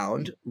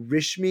found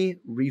Rishmi,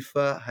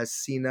 Rifa,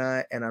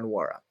 Hasina, and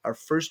Anwara, our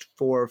first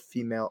 4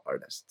 female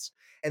artists.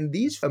 And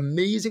these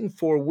amazing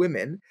 4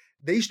 women,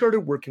 They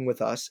started working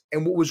with us.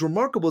 And what was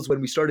remarkable is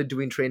when we started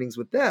doing trainings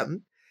with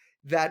them,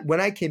 that when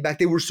I came back,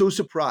 they were so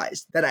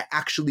surprised that I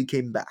actually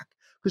came back.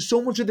 Because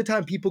so much of the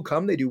time people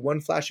come, they do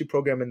one flashy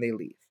program and they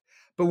leave.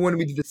 But when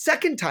we did the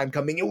second time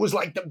coming, it was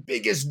like the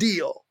biggest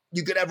deal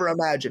you could ever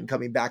imagine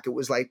coming back. It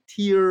was like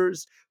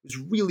tears. It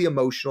was really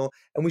emotional.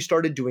 And we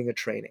started doing a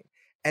training.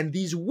 And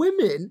these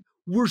women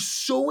were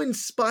so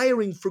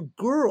inspiring for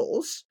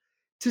girls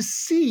to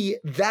see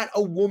that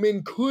a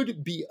woman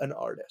could be an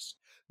artist,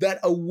 that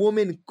a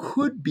woman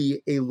could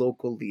be a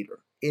local leader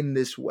in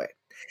this way.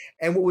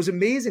 And what was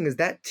amazing is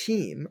that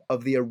team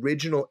of the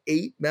original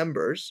 8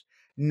 members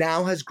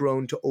now has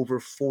grown to over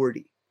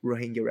 40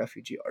 Rohingya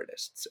refugee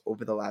artists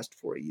over the last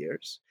 4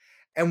 years.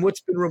 And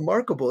what's been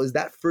remarkable is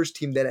that first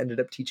team then ended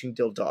up teaching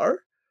Dildar,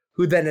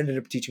 who then ended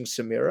up teaching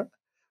Samira.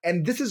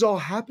 And this is all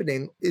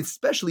happening,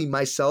 especially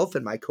myself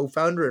and my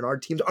co-founder and our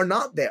teams are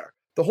not there.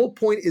 The whole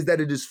point is that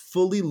it is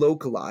fully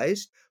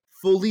localized,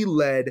 fully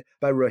led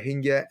by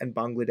Rohingya and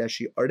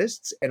Bangladeshi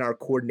artists and our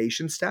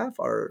coordination staff,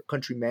 our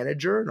country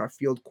manager and our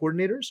field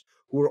coordinators,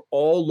 who are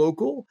all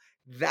local.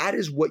 That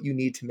is what you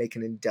need to make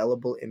an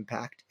indelible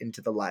impact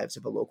into the lives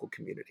of a local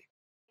community.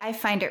 I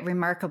find it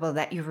remarkable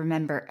that you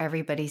remember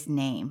everybody's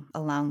name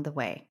along the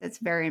way. That's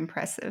very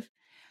impressive.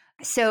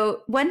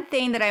 So one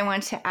thing that I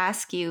want to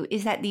ask you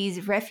is that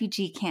these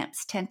refugee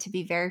camps tend to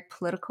be very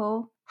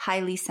political,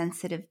 highly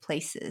sensitive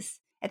places.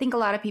 I think a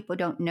lot of people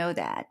don't know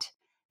that.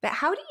 But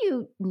how do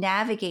you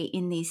navigate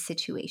in these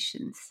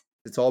situations?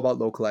 It's all about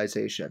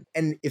localization.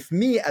 And if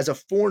me as a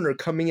foreigner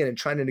coming in and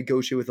trying to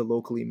negotiate with a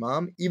local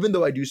imam, even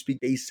though I do speak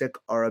basic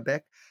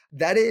Arabic,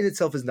 that in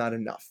itself is not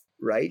enough,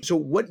 right? So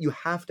what you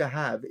have to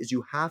have is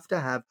you have to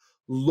have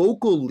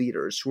local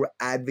leaders who are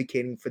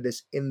advocating for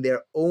this in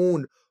their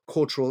own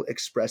cultural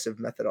expressive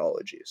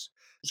methodologies.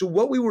 So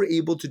what we were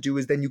able to do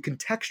is then you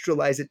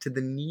contextualize it to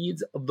the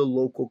needs of the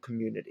local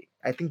community.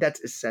 I think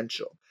that's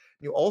essential.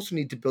 You also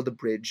need to build a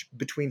bridge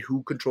between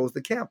who controls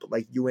the camp,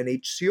 like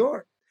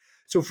UNHCR.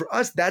 So for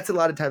us, that's a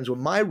lot of times what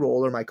my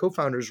role or my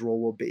co-founder's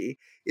role will be,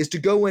 is to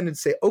go in and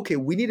say, okay,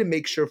 we need to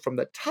make sure from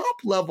the top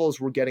levels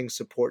we're getting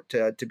support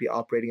to be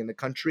operating in the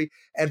country.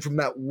 And from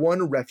that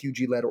one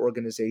refugee-led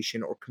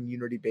organization or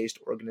community-based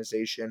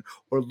organization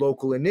or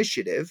local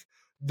initiative,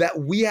 that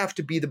we have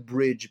to be the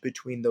bridge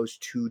between those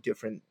two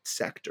different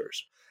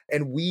sectors.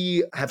 And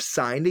we have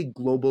signed a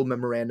global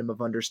memorandum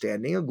of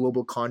understanding, a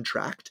global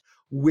contract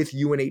with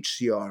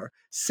UNHCR,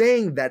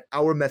 saying that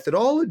our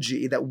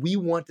methodology, that we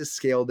want to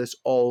scale this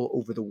all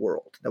over the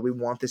world, that we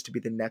want this to be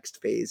the next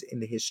phase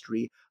in the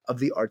history of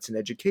the arts and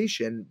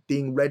education,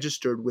 being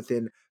registered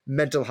within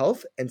mental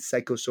health and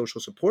psychosocial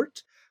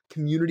support,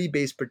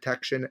 community-based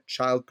protection,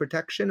 child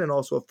protection, and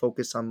also a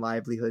focus on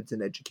livelihoods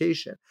and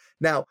education.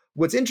 Now,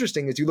 what's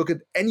interesting is you look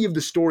at any of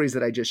the stories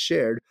that I just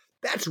shared,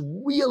 that's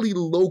really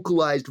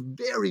localized,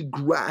 very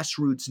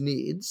grassroots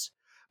needs.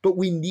 But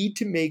we need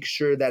to make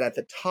sure that at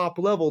the top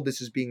level,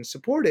 this is being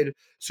supported.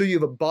 So you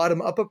have a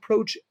bottom-up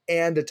approach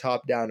and a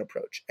top-down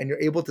approach. And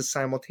you're able to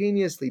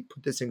simultaneously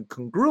put this in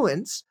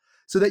congruence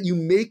so that you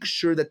make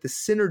sure that the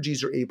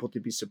synergies are able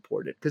to be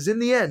supported. Because in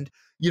the end,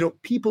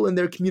 people in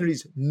their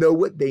communities know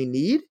what they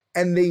need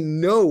and they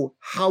know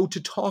how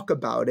to talk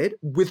about it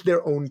with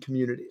their own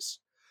communities.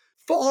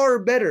 Far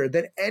better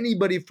than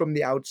anybody from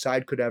the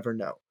outside could ever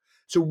know.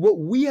 So what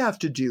we have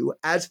to do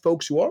as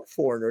folks who are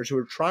foreigners, who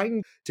are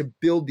trying to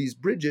build these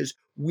bridges,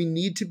 we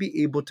need to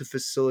be able to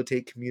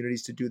facilitate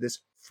communities to do this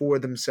for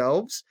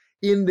themselves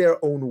in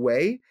their own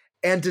way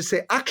and to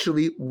say,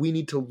 actually, we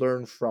need to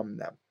learn from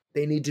them.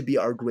 They need to be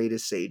our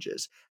greatest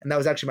sages. And that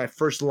was actually my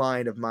first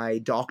line of my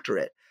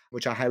doctorate,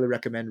 which I highly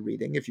recommend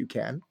reading if you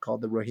can,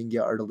 called The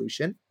Rohingya Art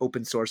Illusion,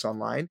 open source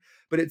online.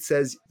 But it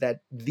says that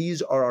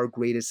these are our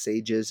greatest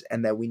sages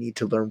and that we need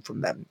to learn from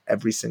them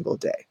every single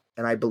day.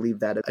 And I believe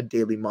that a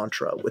daily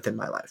mantra within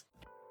my life.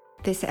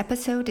 This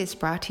episode is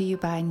brought to you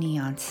by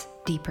Neons,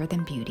 Deeper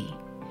Than Beauty.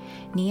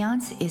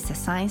 Neons is a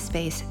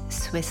science-based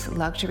Swiss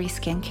luxury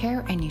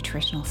skincare and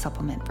nutritional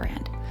supplement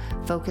brand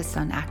focused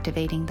on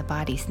activating the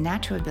body's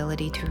natural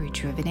ability to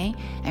rejuvenate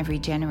and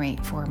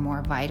regenerate for a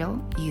more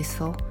vital,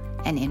 youthful,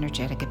 and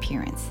energetic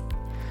appearance.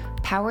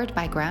 Powered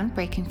by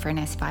groundbreaking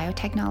furnace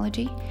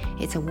biotechnology,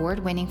 its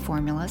award-winning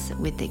formulas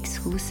with the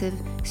exclusive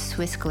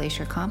Swiss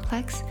Glacier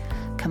Complex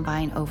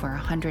combine over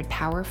 100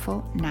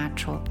 powerful,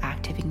 natural,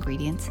 active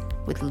ingredients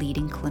with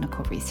leading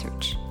clinical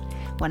research.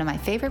 One of my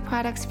favorite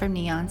products from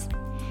Neons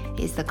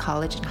is the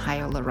Collagen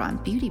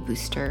Hyaluron Beauty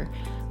Booster,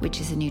 which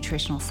is a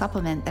nutritional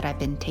supplement that I've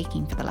been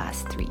taking for the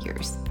last 3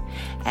 years.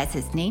 As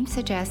its name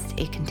suggests,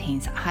 it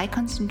contains high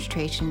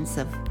concentrations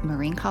of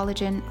marine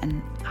collagen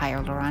and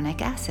hyaluronic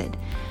acid,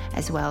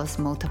 as well as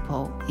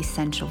multiple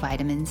essential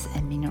vitamins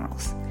and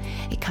minerals.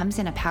 It comes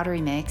in a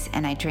powdery mix,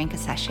 and I drink a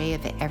sachet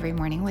of it every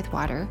morning with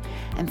water.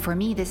 And for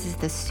me, this is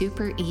the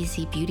super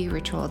easy beauty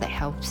ritual that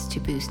helps to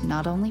boost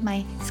not only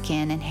my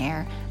skin and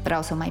hair, but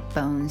also my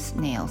bones,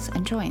 nails,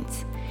 and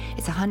joints.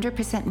 It's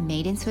 100%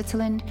 made in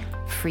Switzerland,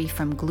 free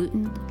from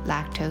gluten,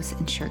 lactose,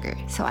 and sugar.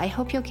 So I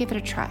hope you'll give it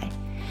a try.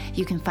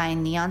 You can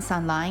find Neons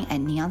online at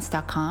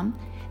neons.com.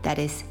 That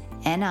is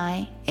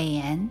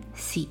niance.com.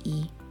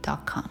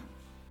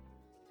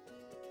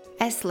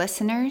 As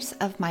listeners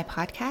of my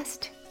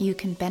podcast, you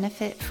can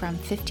benefit from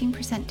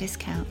 15%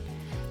 discount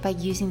by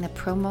using the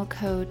promo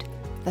code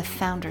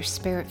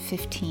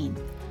TheFounderSpirit15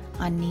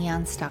 on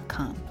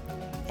niance.com.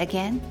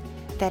 Again,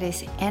 that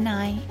is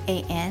niance.com.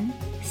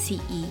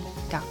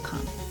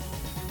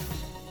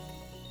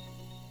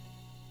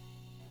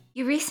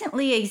 You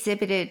recently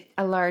exhibited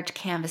a large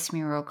canvas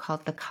mural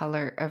called The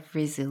Color of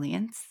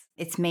Resilience.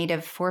 It's made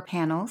of 4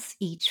 panels,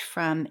 each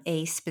from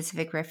a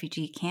specific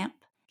refugee camp.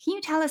 Can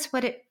you tell us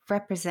what it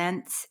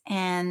represents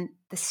and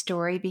the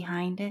story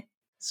behind it?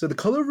 So the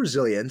Color of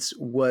Resilience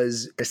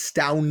was an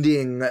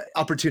astounding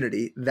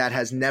opportunity that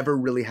has never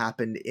really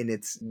happened in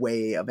its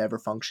way of ever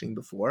functioning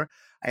before.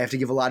 I have to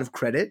give a lot of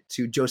credit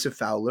to Joseph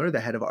Fowler,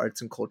 the head of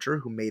arts and culture,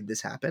 who made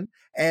this happen.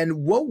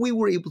 And what we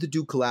were able to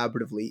do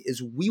collaboratively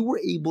is we were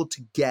able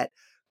to get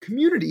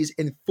communities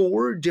in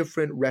 4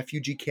 different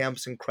refugee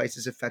camps and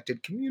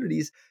crisis-affected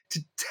communities to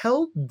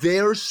tell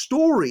their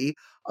story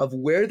of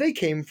where they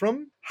came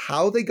from,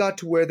 how they got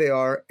to where they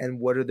are, and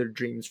what are their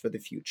dreams for the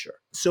future.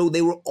 So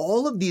they were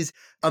all of these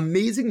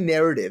amazing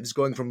narratives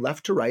going from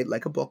left to right,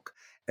 like a book,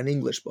 an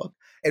English book.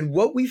 And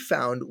what we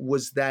found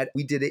was that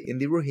we did it in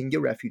the Rohingya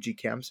refugee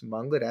camps in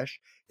Bangladesh,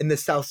 in the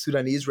South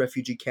Sudanese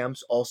refugee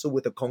camps, also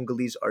with a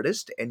Congolese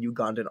artist and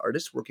Ugandan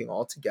artist working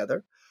all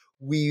together.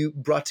 We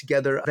brought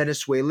together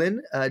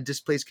Venezuelan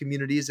displaced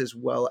communities as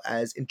well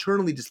as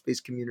internally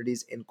displaced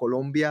communities in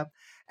Colombia.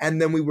 And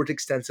then we worked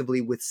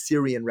extensively with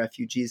Syrian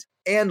refugees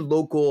and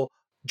local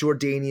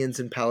Jordanians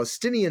and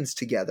Palestinians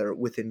together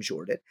within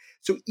Jordan.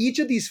 So each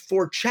of these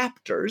 4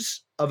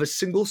 chapters of a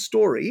single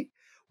story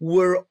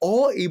were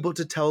all able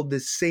to tell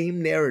the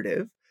same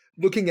narrative,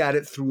 looking at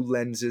it through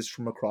lenses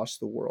from across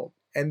the world.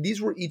 And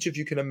these were each, if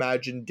you can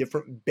imagine,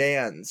 different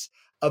bands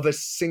of a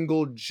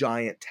single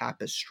giant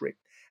tapestry.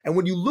 And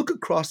when you look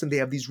across them, they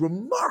have these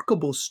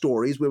remarkable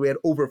stories where we had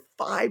over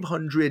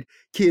 500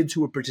 kids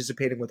who were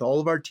participating with all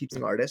of our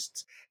teaching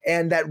artists.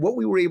 And that what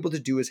we were able to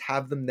do is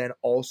have them then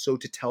also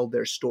to tell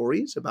their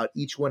stories about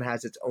each one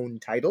has its own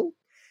title.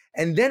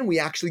 And then we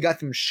actually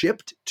got them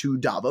shipped to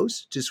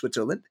Davos, to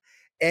Switzerland.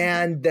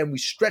 And then we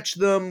stretched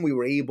them. We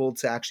were able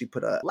to actually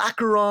put a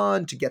lacquer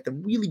on to get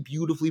them really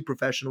beautifully,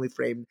 professionally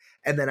framed,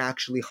 and then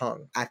actually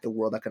hung at the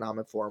World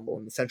Economic Forum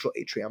in the central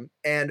atrium.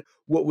 And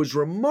what was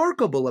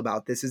remarkable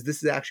about this is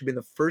this has actually been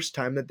the first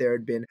time that there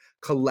had been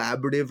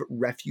collaborative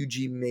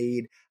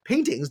refugee-made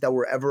paintings that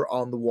were ever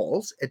on the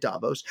walls at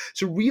Davos.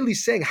 So really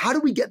saying, how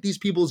do we get these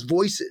people's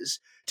voices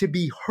to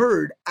be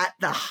heard at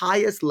the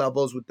highest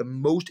levels with the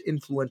most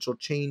influential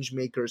change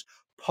makers,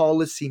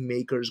 policy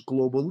makers,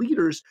 global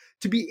leaders,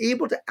 to be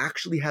able to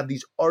actually have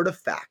these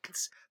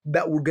artifacts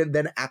that were going to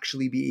then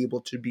actually be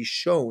able to be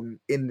shown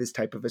in this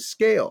type of a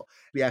scale.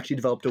 We actually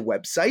developed a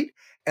website,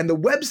 and the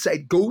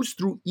website goes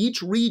through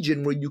each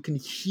region where you can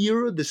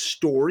hear the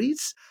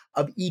stories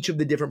of each of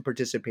the different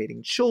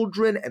participating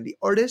children and the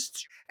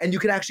artists, and you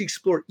can actually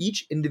explore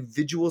each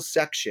individual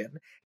section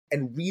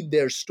and read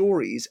their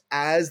stories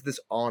as this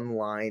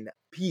online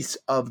piece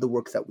of the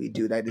work that we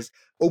do that is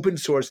open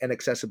source and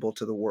accessible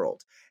to the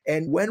world.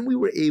 And when we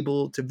were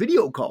able to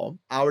video call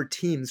our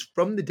teams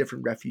from the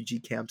different refugee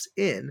camps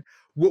in,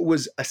 what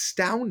was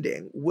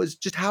astounding was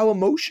just how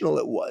emotional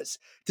it was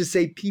to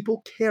say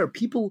people care,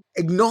 people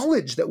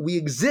acknowledge that we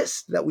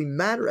exist, that we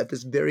matter at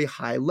this very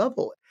high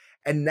level.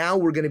 And now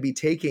we're going to be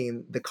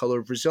taking the Color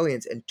of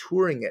Resilience and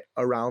touring it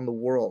around the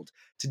world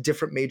to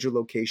different major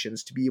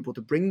locations to be able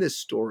to bring this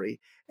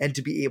story and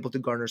to be able to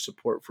garner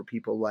support for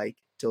people like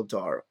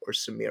Dildar or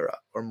Samira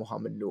or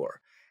Mohammed Noor.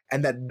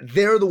 And that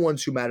they're the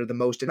ones who matter the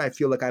most. And I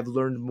feel like I've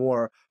learned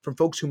more from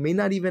folks who may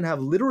not even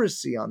have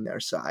literacy on their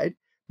side,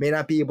 may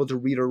not be able to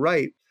read or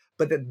write,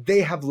 but that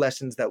they have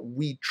lessons that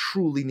we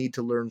truly need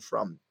to learn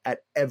from at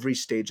every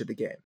stage of the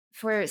game.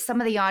 For some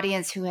of the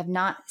audience who have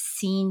not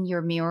seen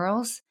your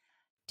murals,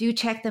 do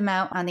check them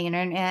out on the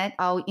internet.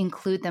 I'll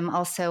include them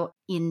also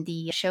in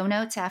the show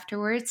notes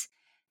afterwards.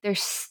 They're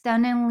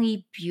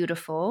stunningly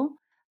beautiful.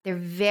 They're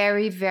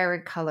very,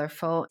 very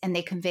colorful, and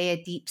they convey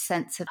a deep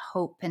sense of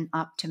hope and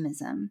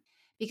optimism.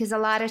 Because a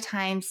lot of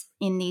times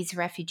in these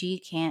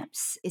refugee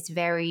camps, it's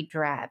very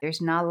drab. There's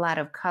not a lot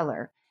of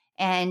color.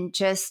 And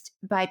just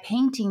by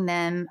painting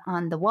them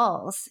on the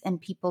walls,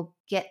 and people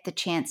get the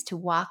chance to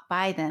walk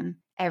by them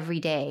every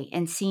day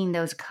and seeing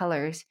those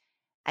colors,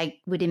 I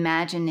would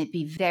imagine it'd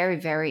be very,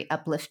 very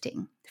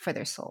uplifting for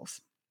their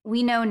souls.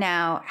 We know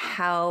now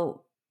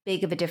how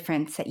big of a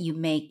difference that you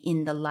make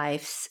in the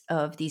lives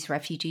of these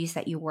refugees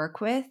that you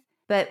work with.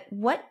 But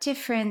what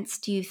difference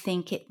do you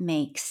think it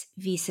makes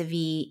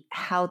vis-a-vis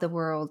how the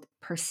world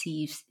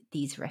perceives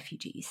these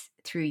refugees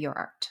through your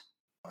art?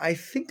 I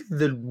think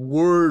the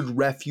word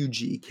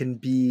refugee can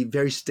be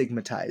very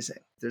stigmatizing.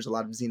 There's a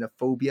lot of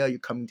xenophobia. You're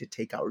coming to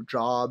take our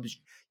jobs.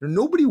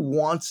 Nobody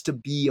wants to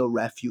be a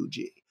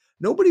refugee.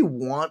 Nobody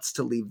wants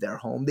to leave their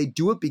home. They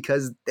do it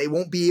because they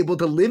won't be able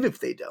to live if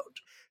they don't.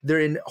 They're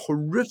in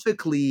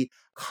horrifically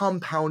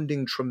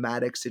compounding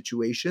traumatic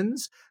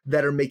situations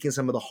that are making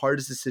some of the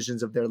hardest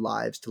decisions of their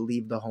lives to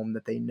leave the home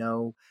that they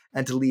know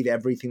and to leave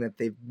everything that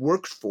they've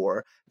worked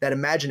for. That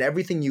imagine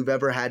everything you've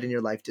ever had in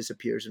your life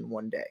disappears in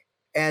one day.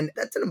 And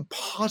that's an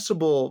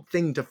impossible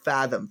thing to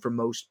fathom for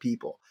most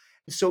people.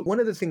 So one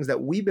of the things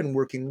that we've been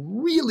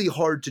working really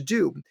hard to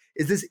do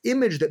is this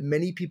image that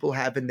many people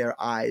have in their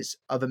eyes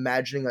of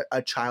imagining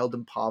a child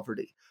in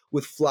poverty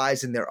with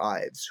flies in their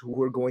eyes,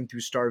 who are going through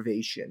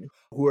starvation,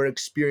 who are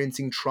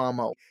experiencing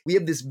trauma. We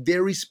have this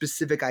very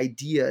specific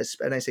idea,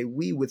 and I say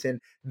we, within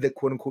the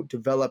quote unquote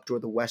developed or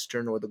the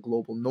Western or the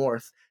global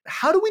North.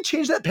 How do we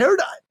change that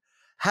paradigm?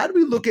 How do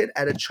we look at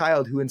a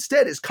child who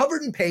instead is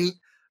covered in paint,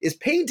 is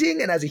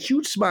painting and has a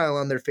huge smile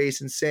on their face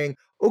and saying,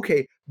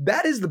 okay,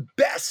 that is the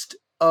best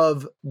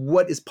of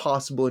what is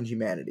possible in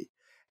humanity.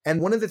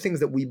 And one of the things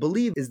that we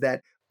believe is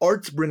that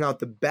arts bring out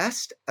the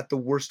best at the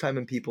worst time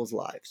in people's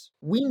lives.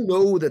 We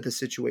know that the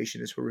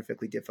situation is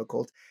horrifically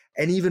difficult.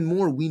 And even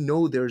more, we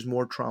know there's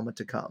more trauma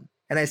to come.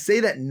 And I say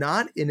that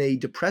not in a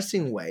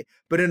depressing way,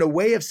 but in a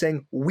way of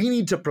saying we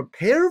need to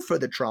prepare for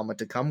the trauma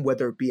to come,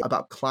 whether it be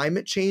about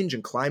climate change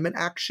and climate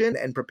action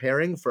and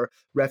preparing for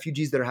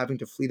refugees that are having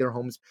to flee their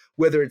homes,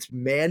 whether it's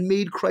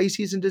man-made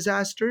crises and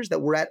disasters,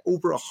 that we're at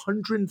over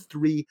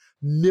 103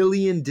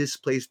 million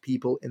displaced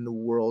people in the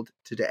world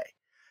today.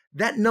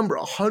 That number,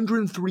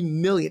 103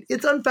 million,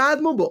 it's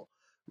unfathomable,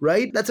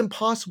 right? That's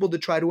impossible to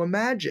try to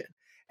imagine.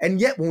 And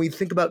yet, when we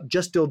think about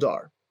just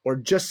Dildar or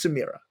just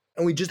Samira,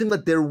 and we just think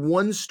about their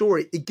one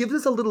story, it gives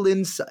us a little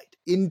insight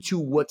into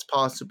what's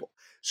possible.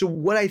 So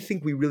what I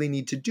think we really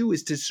need to do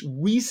is to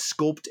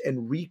resculpt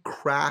and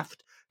recraft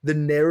the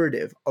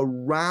narrative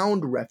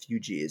around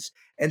refugees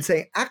and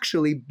say,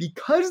 actually,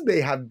 because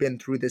they have been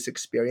through this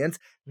experience,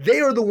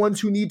 they are the ones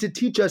who need to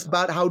teach us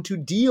about how to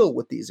deal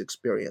with these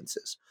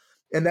experiences.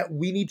 And that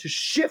we need to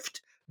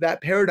shift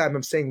that paradigm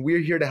of saying we're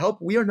here to help.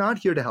 We are not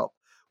here to help.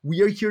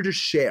 We are here to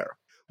share.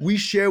 We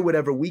share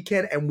whatever we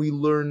can, and we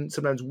learn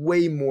sometimes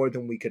way more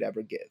than we could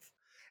ever give.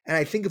 And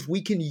I think if we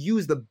can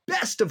use the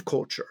best of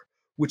culture,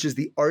 which is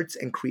the arts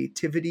and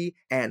creativity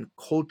and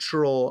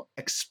cultural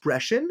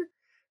expression,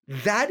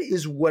 that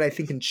is what I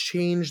think can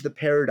change the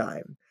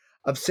paradigm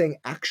of saying,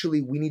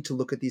 actually, we need to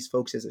look at these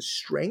folks as a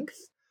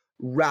strength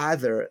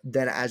rather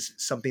than as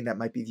something that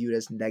might be viewed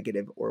as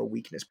negative or a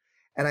weakness.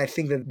 And I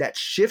think that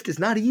shift is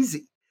not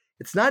easy.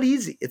 It's not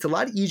easy. It's a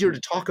lot easier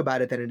to talk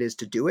about it than it is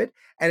to do it.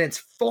 And it's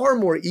far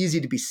more easy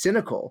to be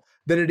cynical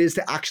than it is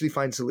to actually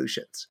find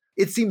solutions.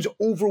 It seems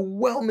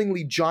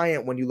overwhelmingly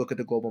giant when you look at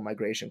the global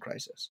migration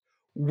crisis.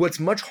 What's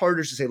much harder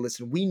is to say,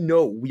 listen, we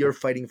know we are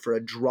fighting for a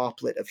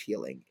droplet of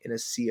healing in a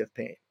sea of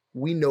pain.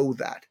 We know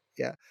that,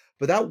 yeah.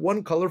 But that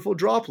one colorful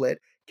droplet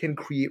can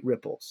create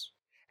ripples.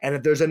 And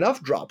if there's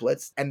enough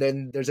droplets and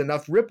then there's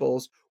enough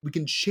ripples, we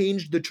can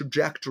change the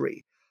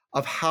trajectory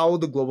of how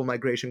the global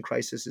migration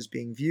crisis is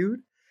being viewed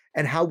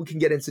and how we can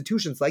get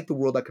institutions like the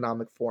World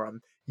Economic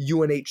Forum,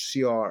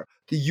 UNHCR,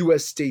 the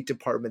US State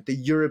Department, the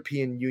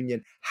European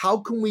Union, how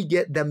can we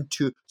get them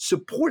to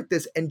support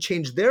this and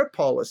change their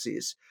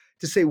policies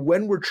to say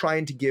when we're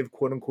trying to give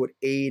quote unquote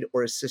aid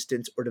or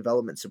assistance or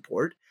development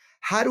support,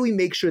 how do we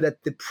make sure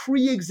that the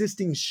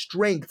pre-existing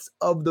strengths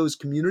of those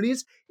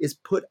communities is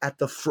put at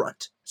the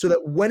front so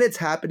that when it's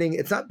happening,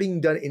 it's not being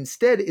done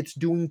instead, it's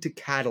doing to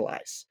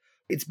catalyze.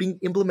 It's being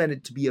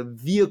implemented to be a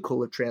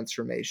vehicle of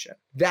transformation.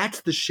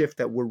 That's the shift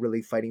that we're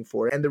really fighting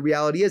for. And the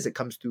reality is it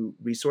comes through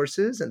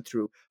resources and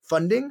through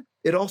funding.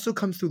 It also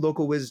comes through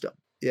local wisdom.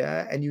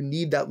 Yeah. And you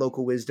need that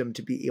local wisdom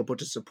to be able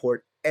to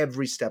support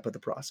every step of the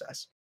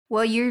process.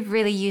 Well, you're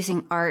really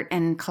using art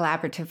and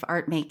collaborative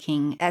art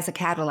making as a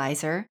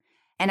catalyzer.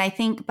 And I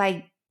think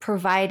by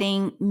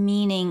providing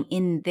meaning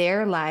in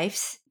their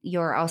lives,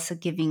 you're also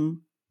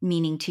giving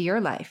meaning to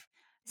your life.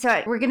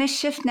 So we're going to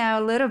shift now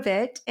a little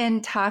bit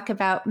and talk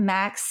about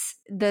Max,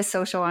 the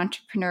social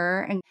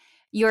entrepreneur, and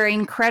you're an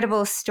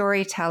incredible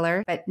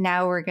storyteller. But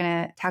now we're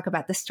going to talk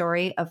about the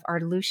story of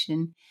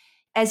Artolution.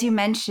 As you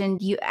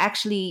mentioned, you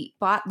actually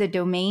bought the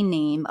domain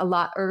name a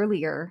lot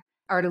earlier,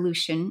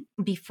 Artolution,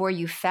 before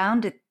you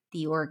founded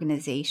the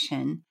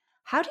organization.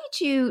 How did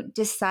you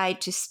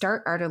decide to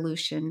start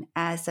Artolution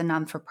as a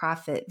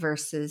non-for-profit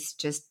versus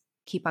just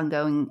keep on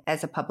going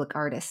as a public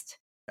artist?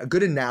 A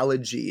good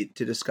analogy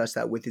to discuss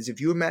that with is if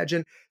you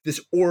imagine this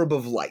orb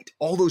of light,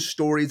 all those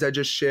stories I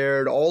just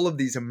shared, all of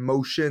these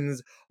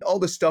emotions, all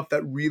the stuff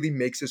that really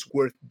makes this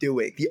worth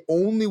doing. The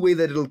only way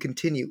that it'll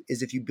continue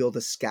is if you build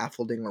a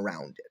scaffolding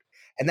around it.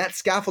 And that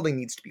scaffolding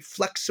needs to be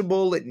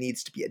flexible, it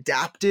needs to be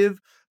adaptive,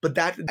 but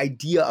that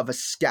idea of a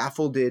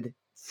scaffolded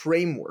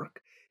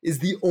framework is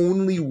the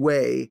only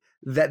way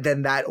that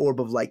then that orb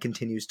of light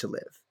continues to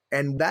live.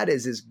 And that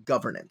is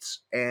governance,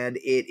 and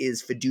it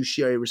is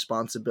fiduciary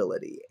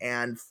responsibility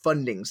and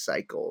funding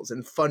cycles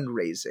and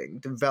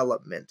fundraising,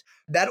 development.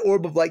 That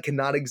orb of light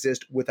cannot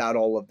exist without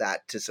all of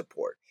that to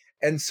support.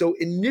 And so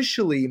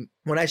initially,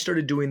 when I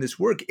started doing this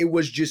work, it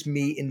was just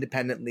me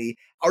independently.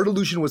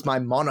 Artolution was my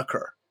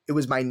moniker. It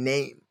was my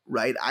name,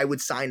 right? I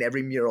would sign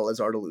every mural as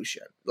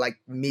Artolution, like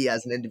me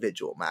as an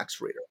individual, Max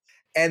Frieder.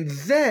 And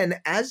then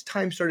as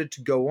time started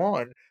to go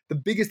on, the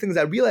biggest things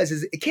I realized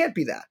is it can't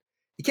be that.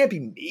 It can't be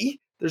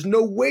me. There's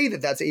no way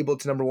that that's able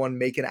to, number one,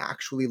 make an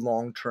actually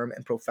long-term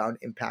and profound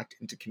impact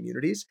into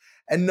communities.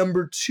 And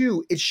number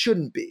two, it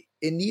shouldn't be.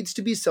 It needs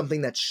to be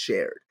something that's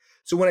shared.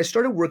 So when I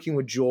started working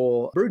with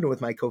Joel Bergner,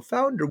 with my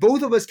co-founder,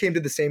 both of us came to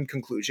the same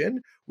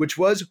conclusion, which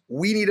was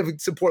we need to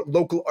support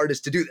local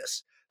artists to do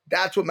this.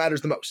 That's what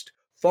matters the most,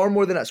 far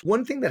more than us.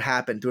 One thing that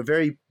happened through a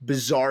very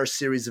bizarre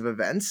series of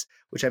events,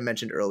 which I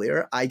mentioned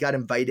earlier, I got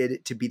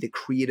invited to be the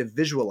creative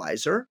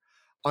visualizer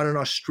on an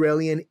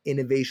Australian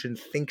innovation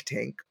think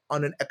tank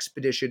on an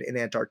expedition in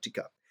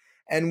Antarctica.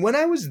 And when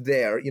I was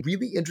there,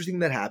 really interesting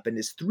that happened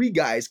is three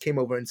guys came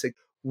over and said,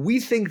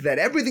 we think that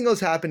everything else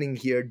happening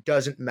here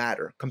doesn't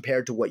matter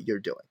compared to what you're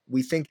doing.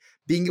 We think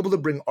being able to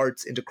bring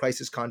arts into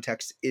crisis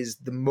context is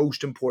the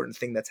most important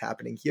thing that's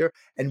happening here.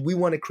 And we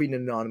want to create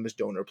an anonymous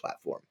donor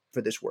platform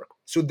for this work.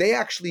 So they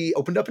actually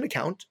opened up an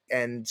account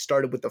and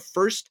started with the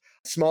first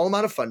small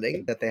amount of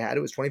funding that they had.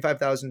 It was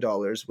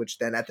 $25,000, which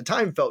then at the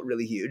time felt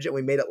really huge. And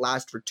we made it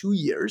last for 2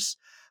 years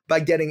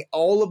by getting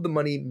all of the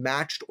money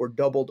matched or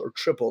doubled or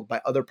tripled by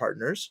other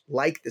partners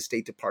like the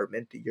State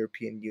Department, the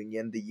European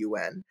Union, the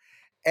UN.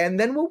 And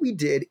then what we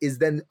did is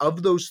then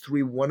of those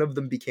three, one of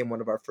them became one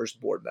of our first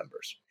board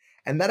members.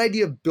 And that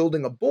idea of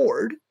building a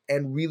board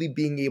and really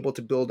being able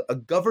to build a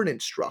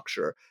governance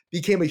structure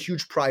became a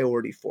huge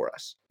priority for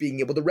us,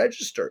 being able to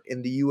register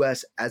in the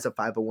US as a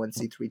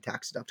 501c3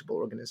 tax deductible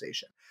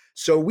organization.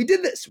 So we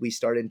did this. We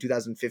started in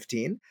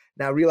 2015.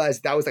 Now I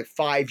realized that was like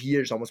 5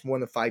 years, almost more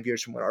than 5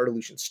 years from when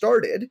Artolution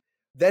started.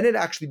 Then it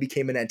actually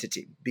became an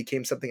entity,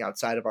 became something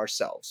outside of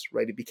ourselves,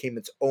 right? It became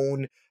its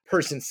own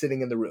person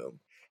sitting in the room.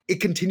 It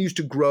continues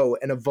to grow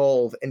and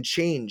evolve and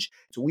change.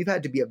 So we've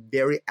had to be a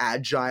very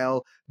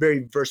agile,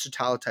 very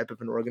versatile type of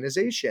an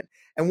organization.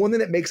 And one thing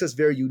that makes us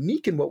very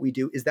unique in what we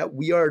do is that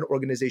we are an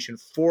organization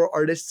for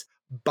artists,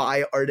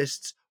 by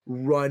artists,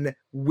 run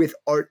with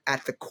art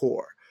at the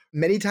core.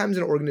 Many times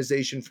an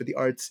organization for the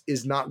arts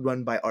is not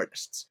run by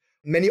artists.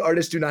 Many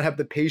artists do not have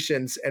the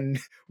patience and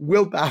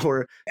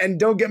willpower. And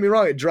don't get me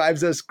wrong, it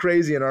drives us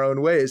crazy in our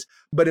own ways.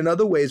 But in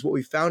other ways, what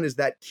we found is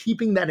that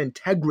keeping that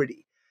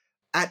integrity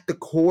at the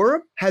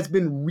core has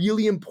been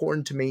really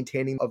important to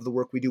maintaining of the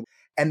work we do.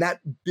 And that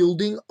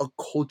building a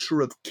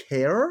culture of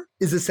care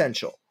is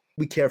essential.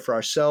 We care for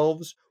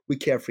ourselves, we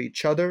care for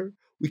each other,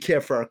 we care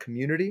for our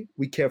community,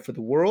 we care for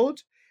the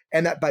world.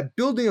 And that by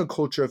building a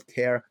culture of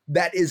care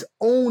that is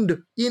owned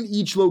in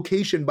each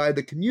location by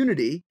the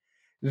community,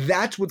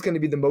 that's what's going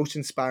to be the most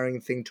inspiring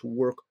thing to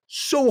work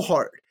so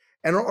hard.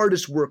 And our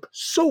artists work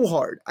so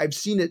hard. I've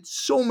seen it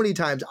so many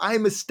times.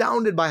 I'm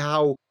astounded by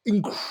how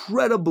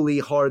incredibly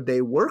hard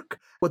they work,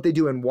 what they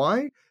do and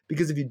why.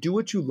 Because if you do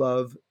what you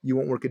love, you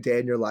won't work a day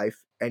in your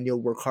life and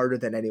you'll work harder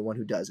than anyone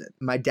who doesn't.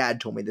 My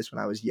dad told me this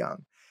when I was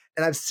young.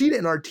 And I've seen it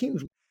in our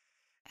teams.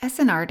 As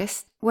an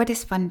artist, what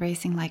is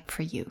fundraising like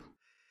for you?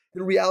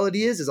 The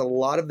reality is a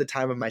lot of the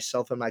time of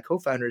myself and my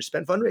co-founders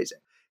spent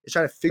fundraising. It's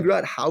trying to figure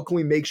out how can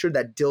we make sure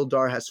that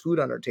Dildar has food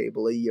on our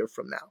table a year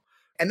from now.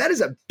 And that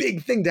is a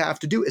big thing to have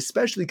to do,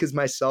 especially because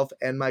myself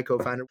and my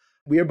co-founder,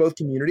 we are both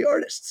community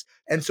artists.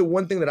 And so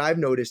one thing that I've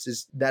noticed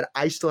is that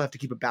I still have to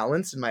keep a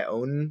balance in my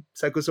own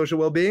psychosocial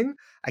well-being.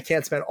 I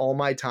can't spend all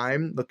my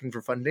time looking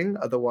for funding.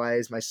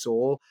 Otherwise, my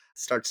soul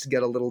starts to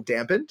get a little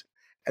dampened.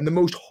 And the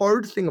most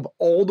hard thing of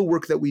all the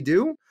work that we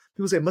do,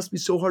 people say it must be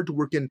so hard to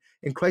work in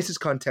crisis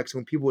context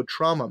when people with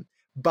trauma.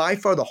 By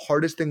far the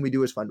hardest thing we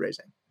do is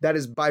fundraising. That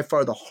is by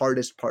far the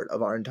hardest part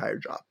of our entire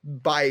job,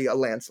 by a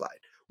landslide,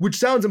 which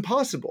sounds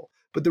impossible.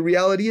 But the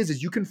reality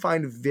is you can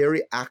find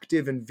very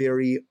active and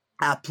very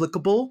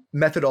applicable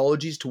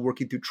methodologies to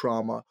working through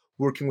trauma,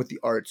 working with the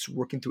arts,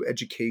 working through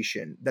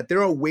education, that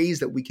there are ways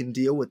that we can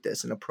deal with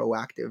this in a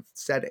proactive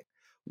setting.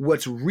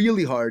 What's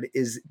really hard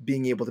is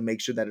being able to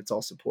make sure that it's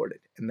all supported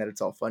and that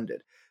it's all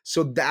funded.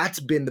 So that's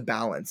been the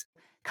balance.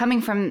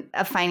 Coming from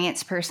a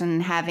finance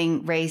person,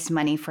 having raised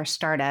money for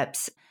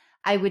startups,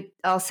 I would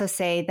also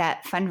say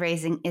that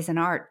fundraising is an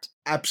art.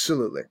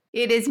 Absolutely.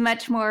 It is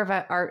much more of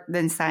an art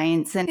than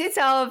science. And it's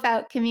all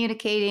about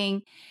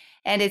communicating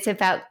and it's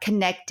about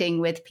connecting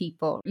with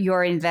people,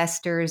 your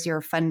investors,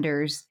 your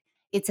funders.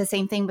 It's the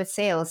same thing with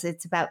sales.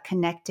 It's about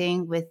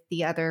connecting with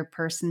the other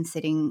person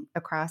sitting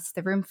across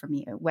the room from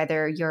you,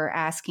 whether you're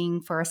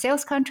asking for a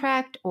sales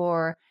contract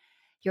or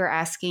you're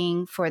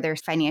asking for their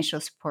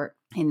financial support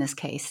in this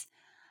case.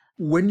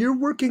 When you're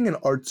working in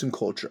arts and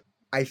culture,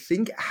 I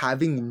think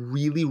having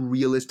really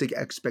realistic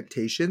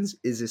expectations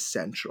is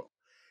essential.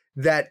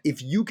 That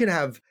if you can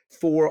have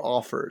 4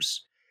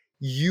 offers,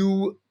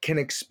 you can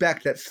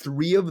expect that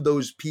 3 of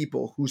those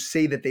people who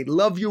say that they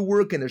love your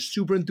work and they're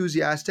super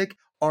enthusiastic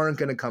aren't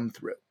going to come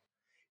through.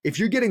 If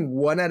you're getting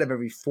 1 out of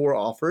every 4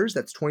 offers,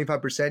 that's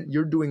 25%,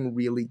 you're doing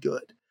really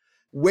good.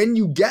 When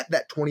you get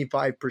that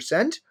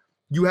 25%,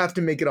 you have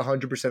to make it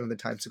 100% of the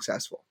time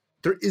successful.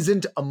 There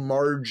isn't a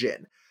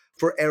margin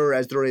for error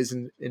as there is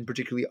in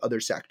particularly other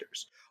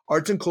sectors.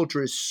 arts and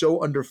culture is so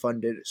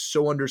underfunded,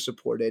 so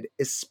undersupported,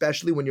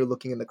 especially when you're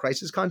looking in the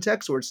crisis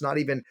context where it's not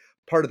even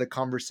part of the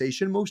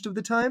conversation most of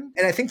the time.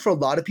 And I think for a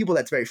lot of people,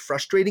 that's very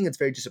frustrating. It's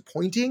very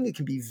disappointing. It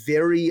can be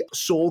very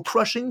soul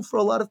crushing for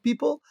a lot of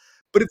people.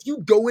 But if you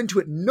go into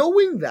it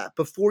knowing that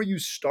before you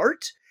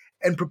start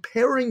and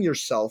preparing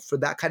yourself for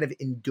that kind of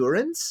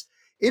endurance,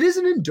 it is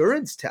an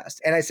endurance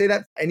test. And I say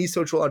that any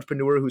social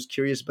entrepreneur who's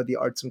curious about the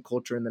arts and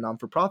culture in the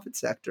non-for-profit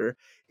sector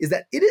is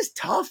that it is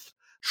tough.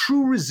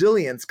 True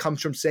resilience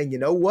comes from saying, you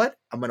know what?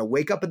 I'm going to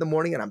wake up in the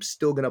morning and I'm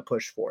still going to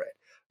push for it,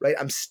 right?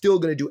 I'm still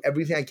going to do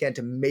everything I can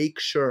to make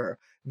sure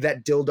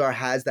that Dildar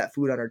has that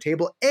food on her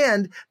table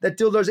and that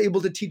Dildar is able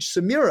to teach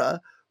Samira,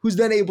 who's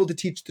then able to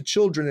teach the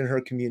children in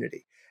her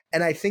community.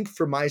 And I think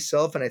for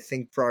myself and I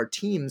think for our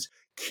teams,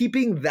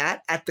 keeping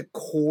that at the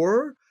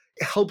core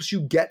helps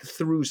you get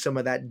through some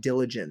of that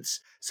diligence,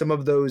 some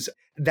of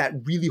that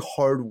really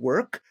hard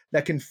work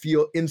that can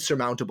feel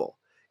insurmountable.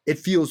 It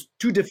feels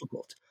too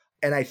difficult.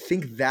 And I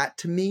think that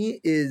to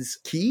me is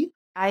key.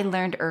 I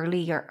learned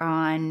earlier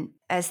on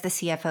as the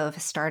CFO of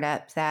a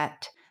startup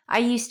that I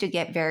used to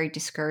get very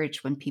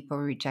discouraged when people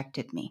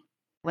rejected me.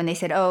 When they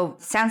said, oh,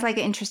 sounds like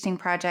an interesting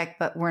project,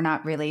 but we're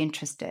not really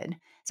interested.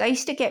 So I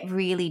used to get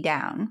really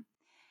down.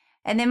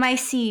 And then my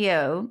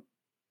CEO,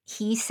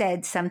 he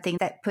said something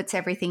that puts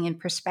everything in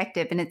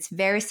perspective. And it's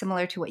very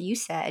similar to what you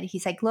said.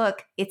 He's like,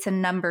 look, it's a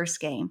numbers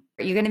game.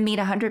 You're going to meet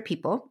 100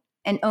 people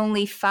and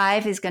only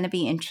 5 is going to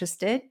be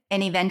interested.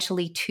 And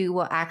eventually 2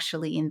 will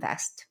actually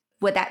invest.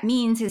 What that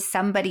means is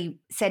somebody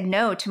said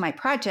no to my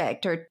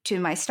project or to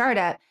my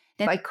startup.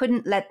 Then I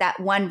couldn't let that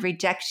one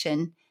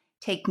rejection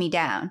take me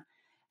down.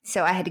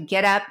 So I had to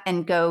get up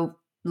and go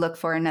look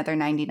for another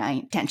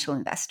 99 potential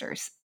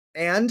investors.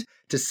 And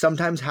to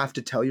sometimes have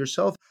to tell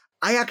yourself,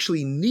 I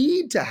actually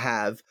need to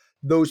have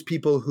those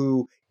people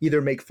who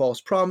either make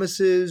false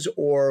promises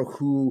or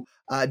who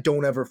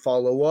don't ever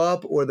follow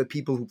up, or the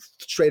people who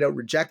straight out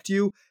reject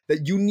you,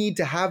 that you need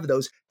to have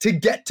those to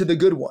get to the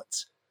good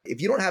ones. If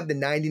you don't have the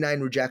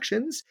 99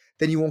 rejections,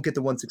 then you won't get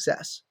the one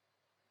success.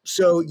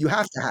 So you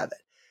have to have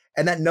it.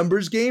 And that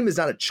numbers game is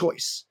not a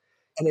choice.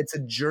 And it's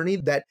a journey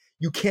that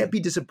you can't be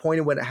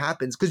disappointed when it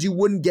happens because you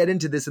wouldn't get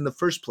into this in the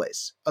first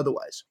place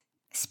otherwise.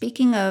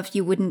 Speaking of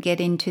you wouldn't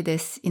get into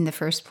this in the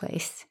first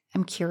place,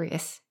 I'm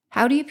curious.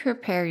 How do you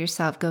prepare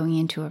yourself going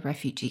into a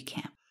refugee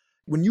camp?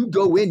 When you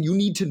go in, you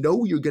need to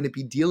know you're going to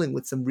be dealing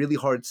with some really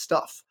hard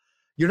stuff.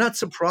 You're not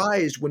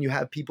surprised when you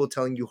have people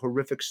telling you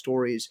horrific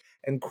stories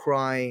and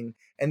crying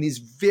and these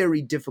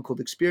very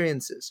difficult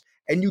experiences.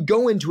 And you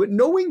go into it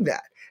knowing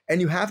that. And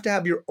you have to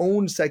have your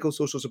own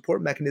psychosocial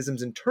support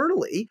mechanisms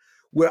internally,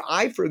 where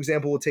I, for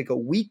example, will take a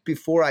week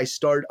before I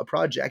start a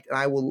project and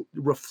I will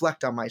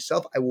reflect on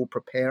myself. I will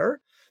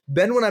prepare.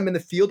 Then when I'm in the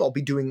field,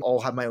 I'll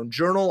have my own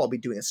journal. I'll be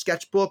doing a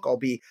sketchbook. I'll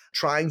be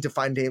trying to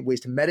find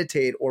ways to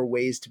meditate or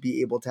ways to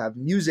be able to have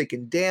music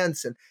and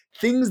dance and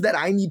things that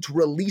I need to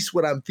release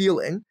what I'm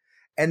feeling.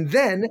 And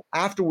then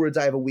afterwards,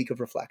 I have a week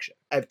of reflection.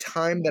 I have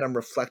time that I'm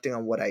reflecting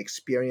on what I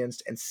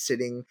experienced and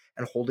sitting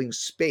and holding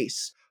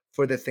space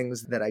for the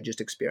things that I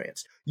just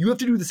experienced. You have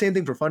to do the same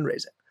thing for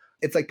fundraising.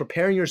 It's like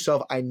preparing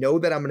yourself. I know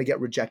that I'm going to get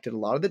rejected a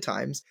lot of the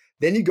times.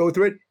 Then you go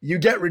through it, you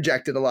get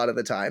rejected a lot of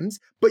the times,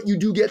 but you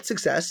do get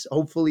success,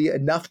 hopefully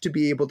enough to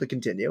be able to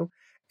continue.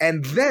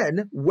 And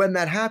then when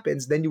that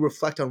happens, then you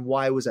reflect on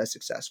why was I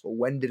successful?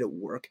 When did it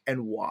work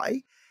and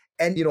why?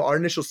 And, our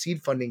initial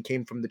seed funding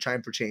came from the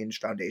Chime for Change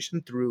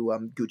Foundation through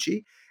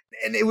Gucci.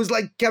 And it was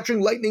like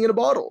capturing lightning in a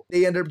bottle.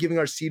 They ended up giving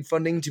our seed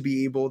funding to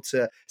be able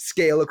to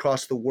scale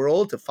across the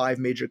world to 5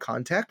 major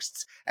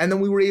contexts. And then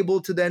we were able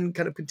to then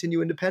kind of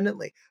continue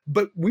independently.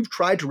 But we've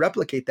tried to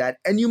replicate that,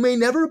 and you may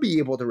never be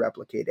able to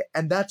replicate it.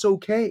 And that's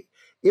okay.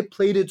 It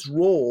played its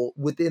role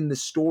within the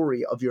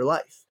story of your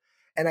life.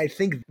 And I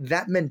think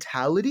that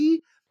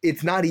mentality,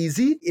 it's not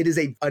easy. It is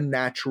a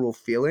unnatural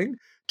feeling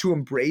to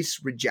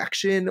embrace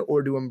rejection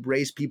or to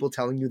embrace people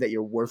telling you that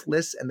you're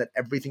worthless and that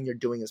everything you're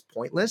doing is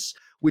pointless,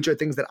 which are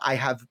things that I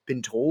have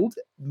been told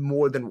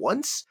more than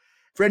once.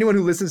 For anyone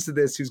who listens to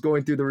this, who's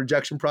going through the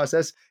rejection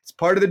process, it's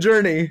part of the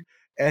journey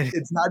and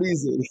it's not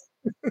easy.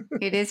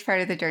 It is part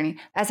of the journey.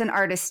 As an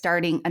artist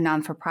starting a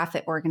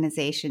non-for-profit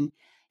organization,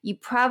 you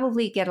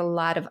probably get a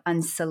lot of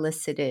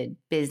unsolicited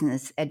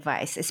business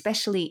advice,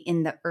 especially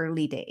in the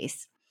early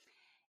days.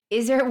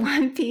 Is there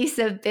one piece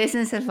of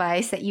business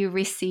advice that you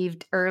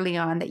received early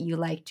on that you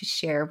like to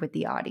share with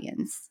the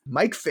audience?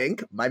 Mike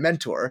Fink, my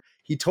mentor,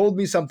 he told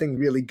me something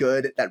really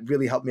good that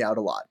really helped me out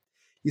a lot.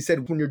 He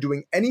said, when you're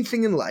doing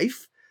anything in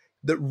life,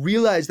 that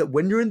realize that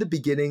when you're in the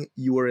beginning,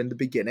 you are in the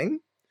beginning.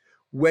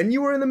 When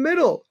you are in the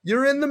middle,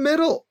 you're in the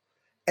middle.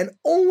 And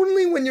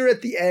only when you're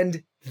at the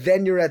end,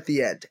 then you're at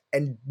the end.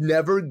 And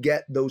never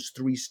get those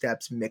 3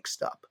 steps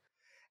mixed up.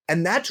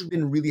 And that's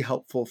been really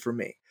helpful for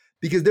me.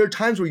 Because there are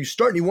times where you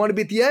start and you want to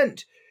be at the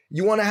end.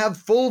 You want to have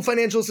full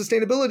financial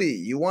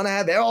sustainability. You want to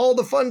have all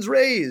the funds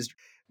raised,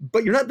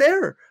 but you're not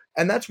there.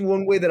 And that's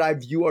one way that I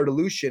view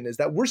Artolution is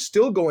that we're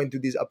still going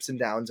through these ups and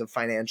downs of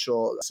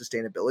financial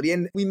sustainability.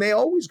 And we may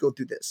always go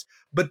through this.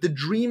 But the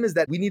dream is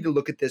that we need to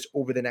look at this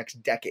over the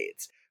next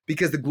decades.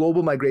 because the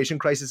global migration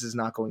crisis is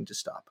not going to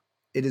stop.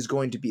 It is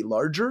going to be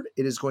larger.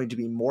 It is going to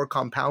be more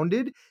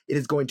compounded. It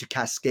is going to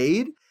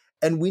cascade.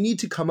 And we need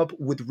to come up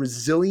with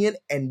resilient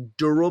and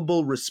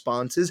durable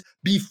responses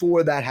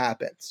before that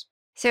happens.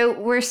 So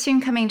we're soon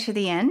coming to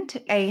the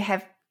end. I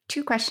have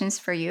 2 questions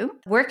for you.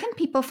 Where can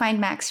people find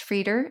Max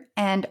Frieder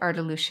and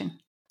Artolution?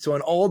 So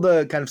on all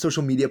the kind of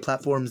social media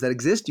platforms that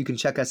exist, you can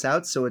check us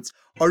out. So it's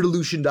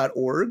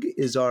artolution.org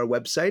is our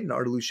website, and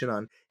Artolution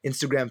on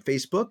Instagram,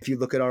 Facebook. If you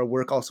look at our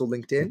work, also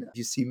LinkedIn, if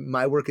you see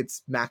my work,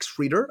 it's Max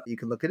Frieder. You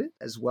can look at it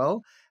as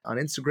well on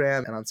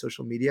Instagram and on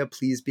social media.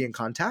 Please be in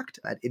contact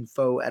at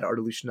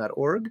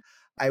info@artolution.org.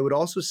 I would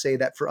also say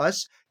that for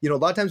us, a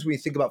lot of times when we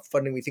think about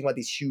funding, we think about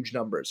these huge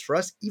numbers. For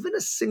us, even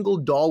a single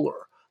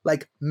dollar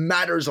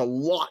matters a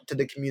lot to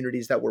the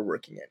communities that we're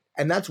working in.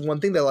 And that's one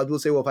thing that a lot of people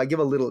say, well, if I give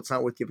a little, it's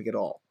not worth giving at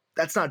all.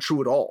 That's not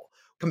true at all.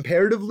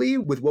 Comparatively,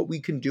 with what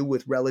we can do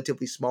with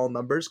relatively small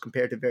numbers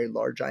compared to very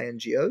large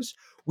INGOs,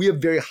 we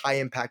have very high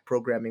impact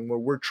programming where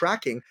we're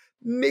tracking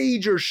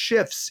major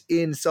shifts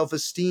in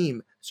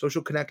self-esteem,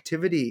 social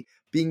connectivity,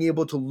 being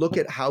able to look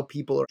at how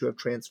people have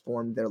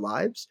transformed their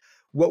lives.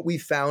 What we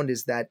found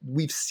is that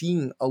we've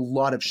seen a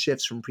lot of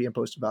shifts from pre and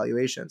post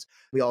evaluations.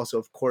 We also,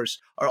 of course,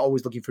 are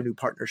always looking for new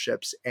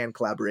partnerships and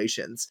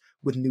collaborations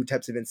with new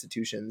types of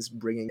institutions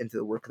bringing into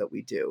the work that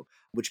we do,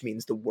 which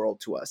means the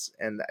world to us.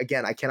 And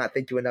again, I cannot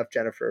thank you enough,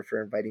 Jennifer,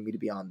 for inviting me to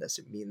be on this.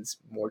 It means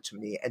more to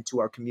me and to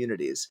our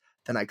communities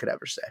than I could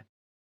ever say.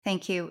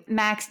 Thank you.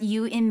 Max,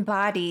 you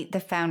embody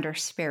the founder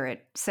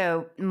spirit.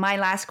 So my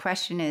last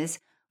question is,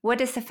 what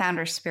does the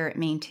founder spirit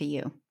mean to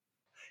you?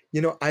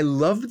 I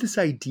love this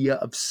idea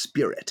of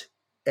spirit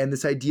and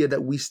this idea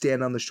that we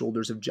stand on the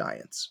shoulders of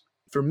giants.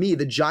 For me,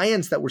 the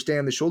giants that we're standing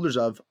on the shoulders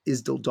of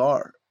is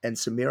Dildar and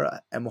Samira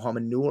and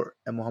Muhammad Noor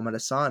and Muhammad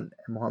Hassan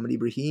and Muhammad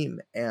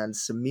Ibrahim and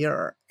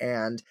Samir.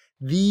 And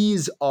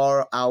these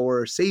are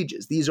our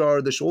sages. These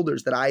are the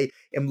shoulders that I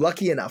am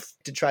lucky enough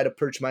to try to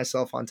perch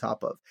myself on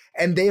top of.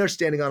 And they are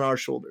standing on our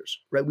shoulders,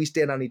 right? We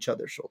stand on each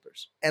other's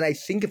shoulders. And I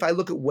think if I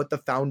look at what the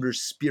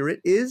founder's spirit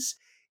is,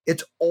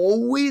 it's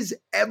always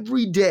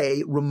every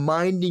day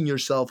reminding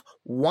yourself,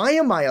 why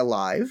am I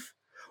alive?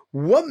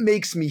 What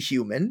makes me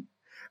human?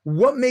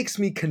 What makes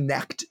me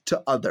connect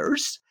to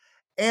others?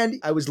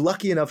 And I was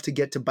lucky enough to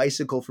get to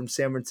bicycle from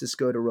San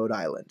Francisco to Rhode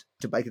Island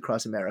to bike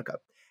across America.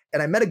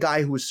 And I met a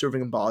guy who was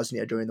serving in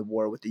Bosnia during the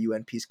war with the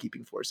UN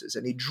peacekeeping forces.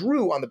 And he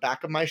drew on the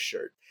back of my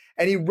shirt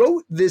and he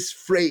wrote this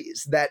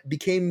phrase that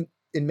became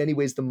in many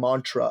ways the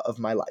mantra of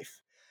my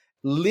life.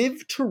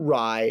 Live to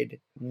ride,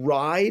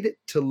 ride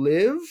to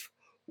live.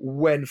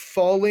 When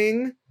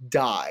falling,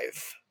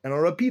 dive. And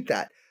I'll repeat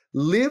that.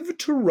 Live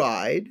to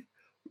ride,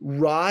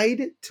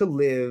 ride to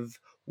live.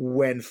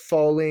 When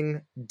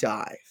falling,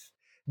 dive.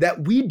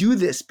 That we do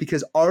this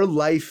because our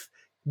life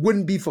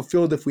wouldn't be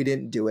fulfilled if we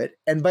didn't do it,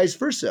 and vice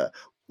versa.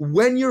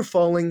 When you're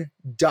falling,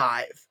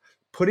 dive.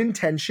 Put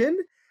intention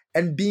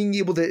and being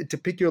able to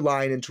pick your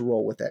line and to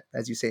roll with it,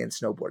 as you say in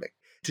snowboarding.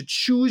 To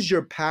choose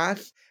your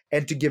path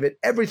and to give it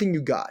everything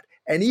you got.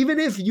 And even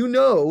if you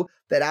know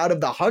that out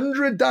of the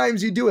 100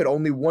 times you do it,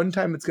 only one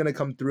time it's going to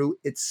come through,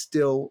 it's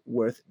still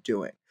worth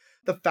doing.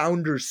 The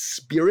founder's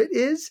spirit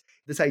is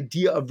this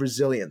idea of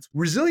resilience.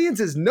 Resilience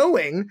is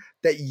knowing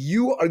that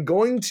you are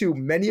going to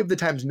many of the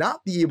times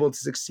not be able to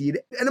succeed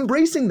and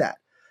embracing that.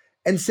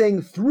 And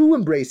saying through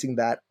embracing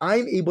that,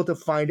 I'm able to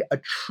find a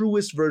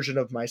truest version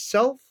of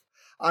myself.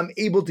 I'm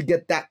able to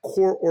get that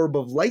core orb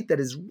of light that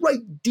is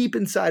right deep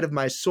inside of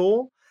my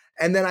soul.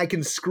 And then I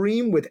can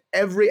scream with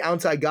every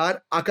ounce I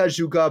got,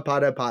 Akajuka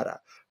para,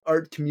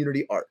 art,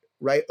 community art,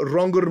 right?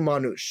 Rongur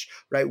Manush,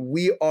 right?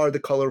 We are the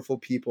colorful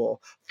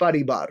people.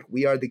 Faribar,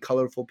 we are the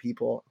colorful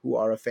people who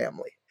are a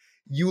family.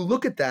 You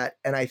look at that,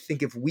 and I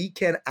think if we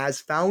can,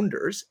 as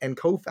founders and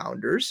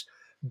co-founders,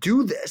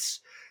 do this,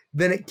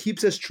 then it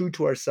keeps us true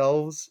to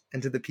ourselves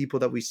and to the people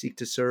that we seek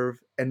to serve,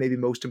 and maybe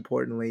most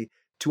importantly,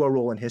 to our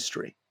role in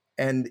history.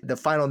 And the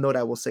final note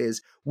I will say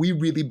is we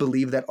really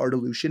believe that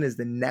Artolution is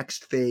the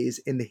next phase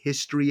in the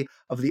history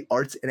of the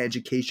arts and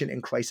education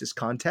in crisis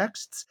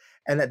contexts,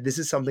 and that this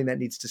is something that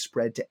needs to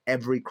spread to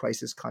every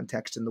crisis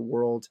context in the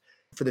world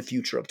for the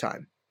future of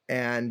time.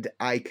 And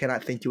I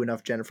cannot thank you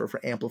enough, Jennifer,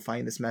 for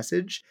amplifying this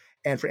message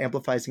and for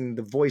amplifying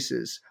the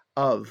voices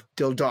of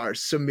Dildar,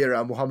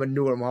 Samira, Muhammad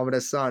Noor, Muhammad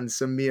Hassan,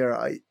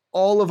 Samir,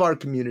 all of our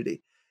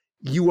community.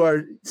 You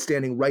are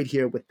standing right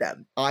here with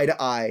them, eye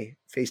to eye,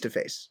 face to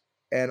face.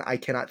 And I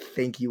cannot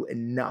thank you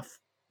enough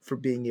for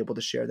being able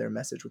to share their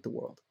message with the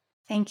world.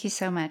 Thank you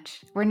so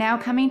much. We're now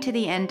coming to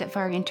the end of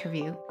our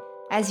interview.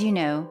 As you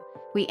know,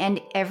 we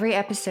end every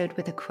episode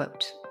with a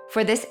quote.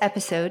 For this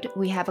episode,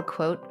 we have a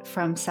quote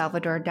from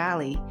Salvador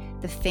Dali,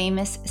 the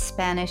famous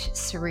Spanish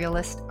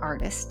surrealist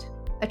artist.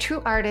 A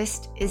true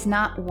artist is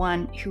not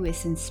one who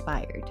is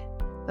inspired,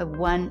 but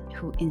one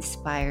who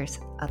inspires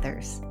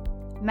others.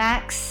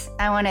 Max,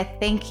 I want to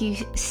thank you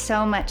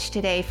so much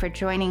today for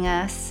joining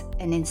us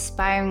and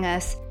inspiring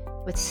us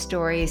with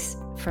stories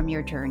from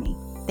your journey.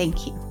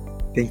 Thank you.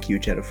 Thank you,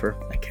 Jennifer.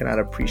 I cannot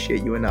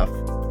appreciate you enough.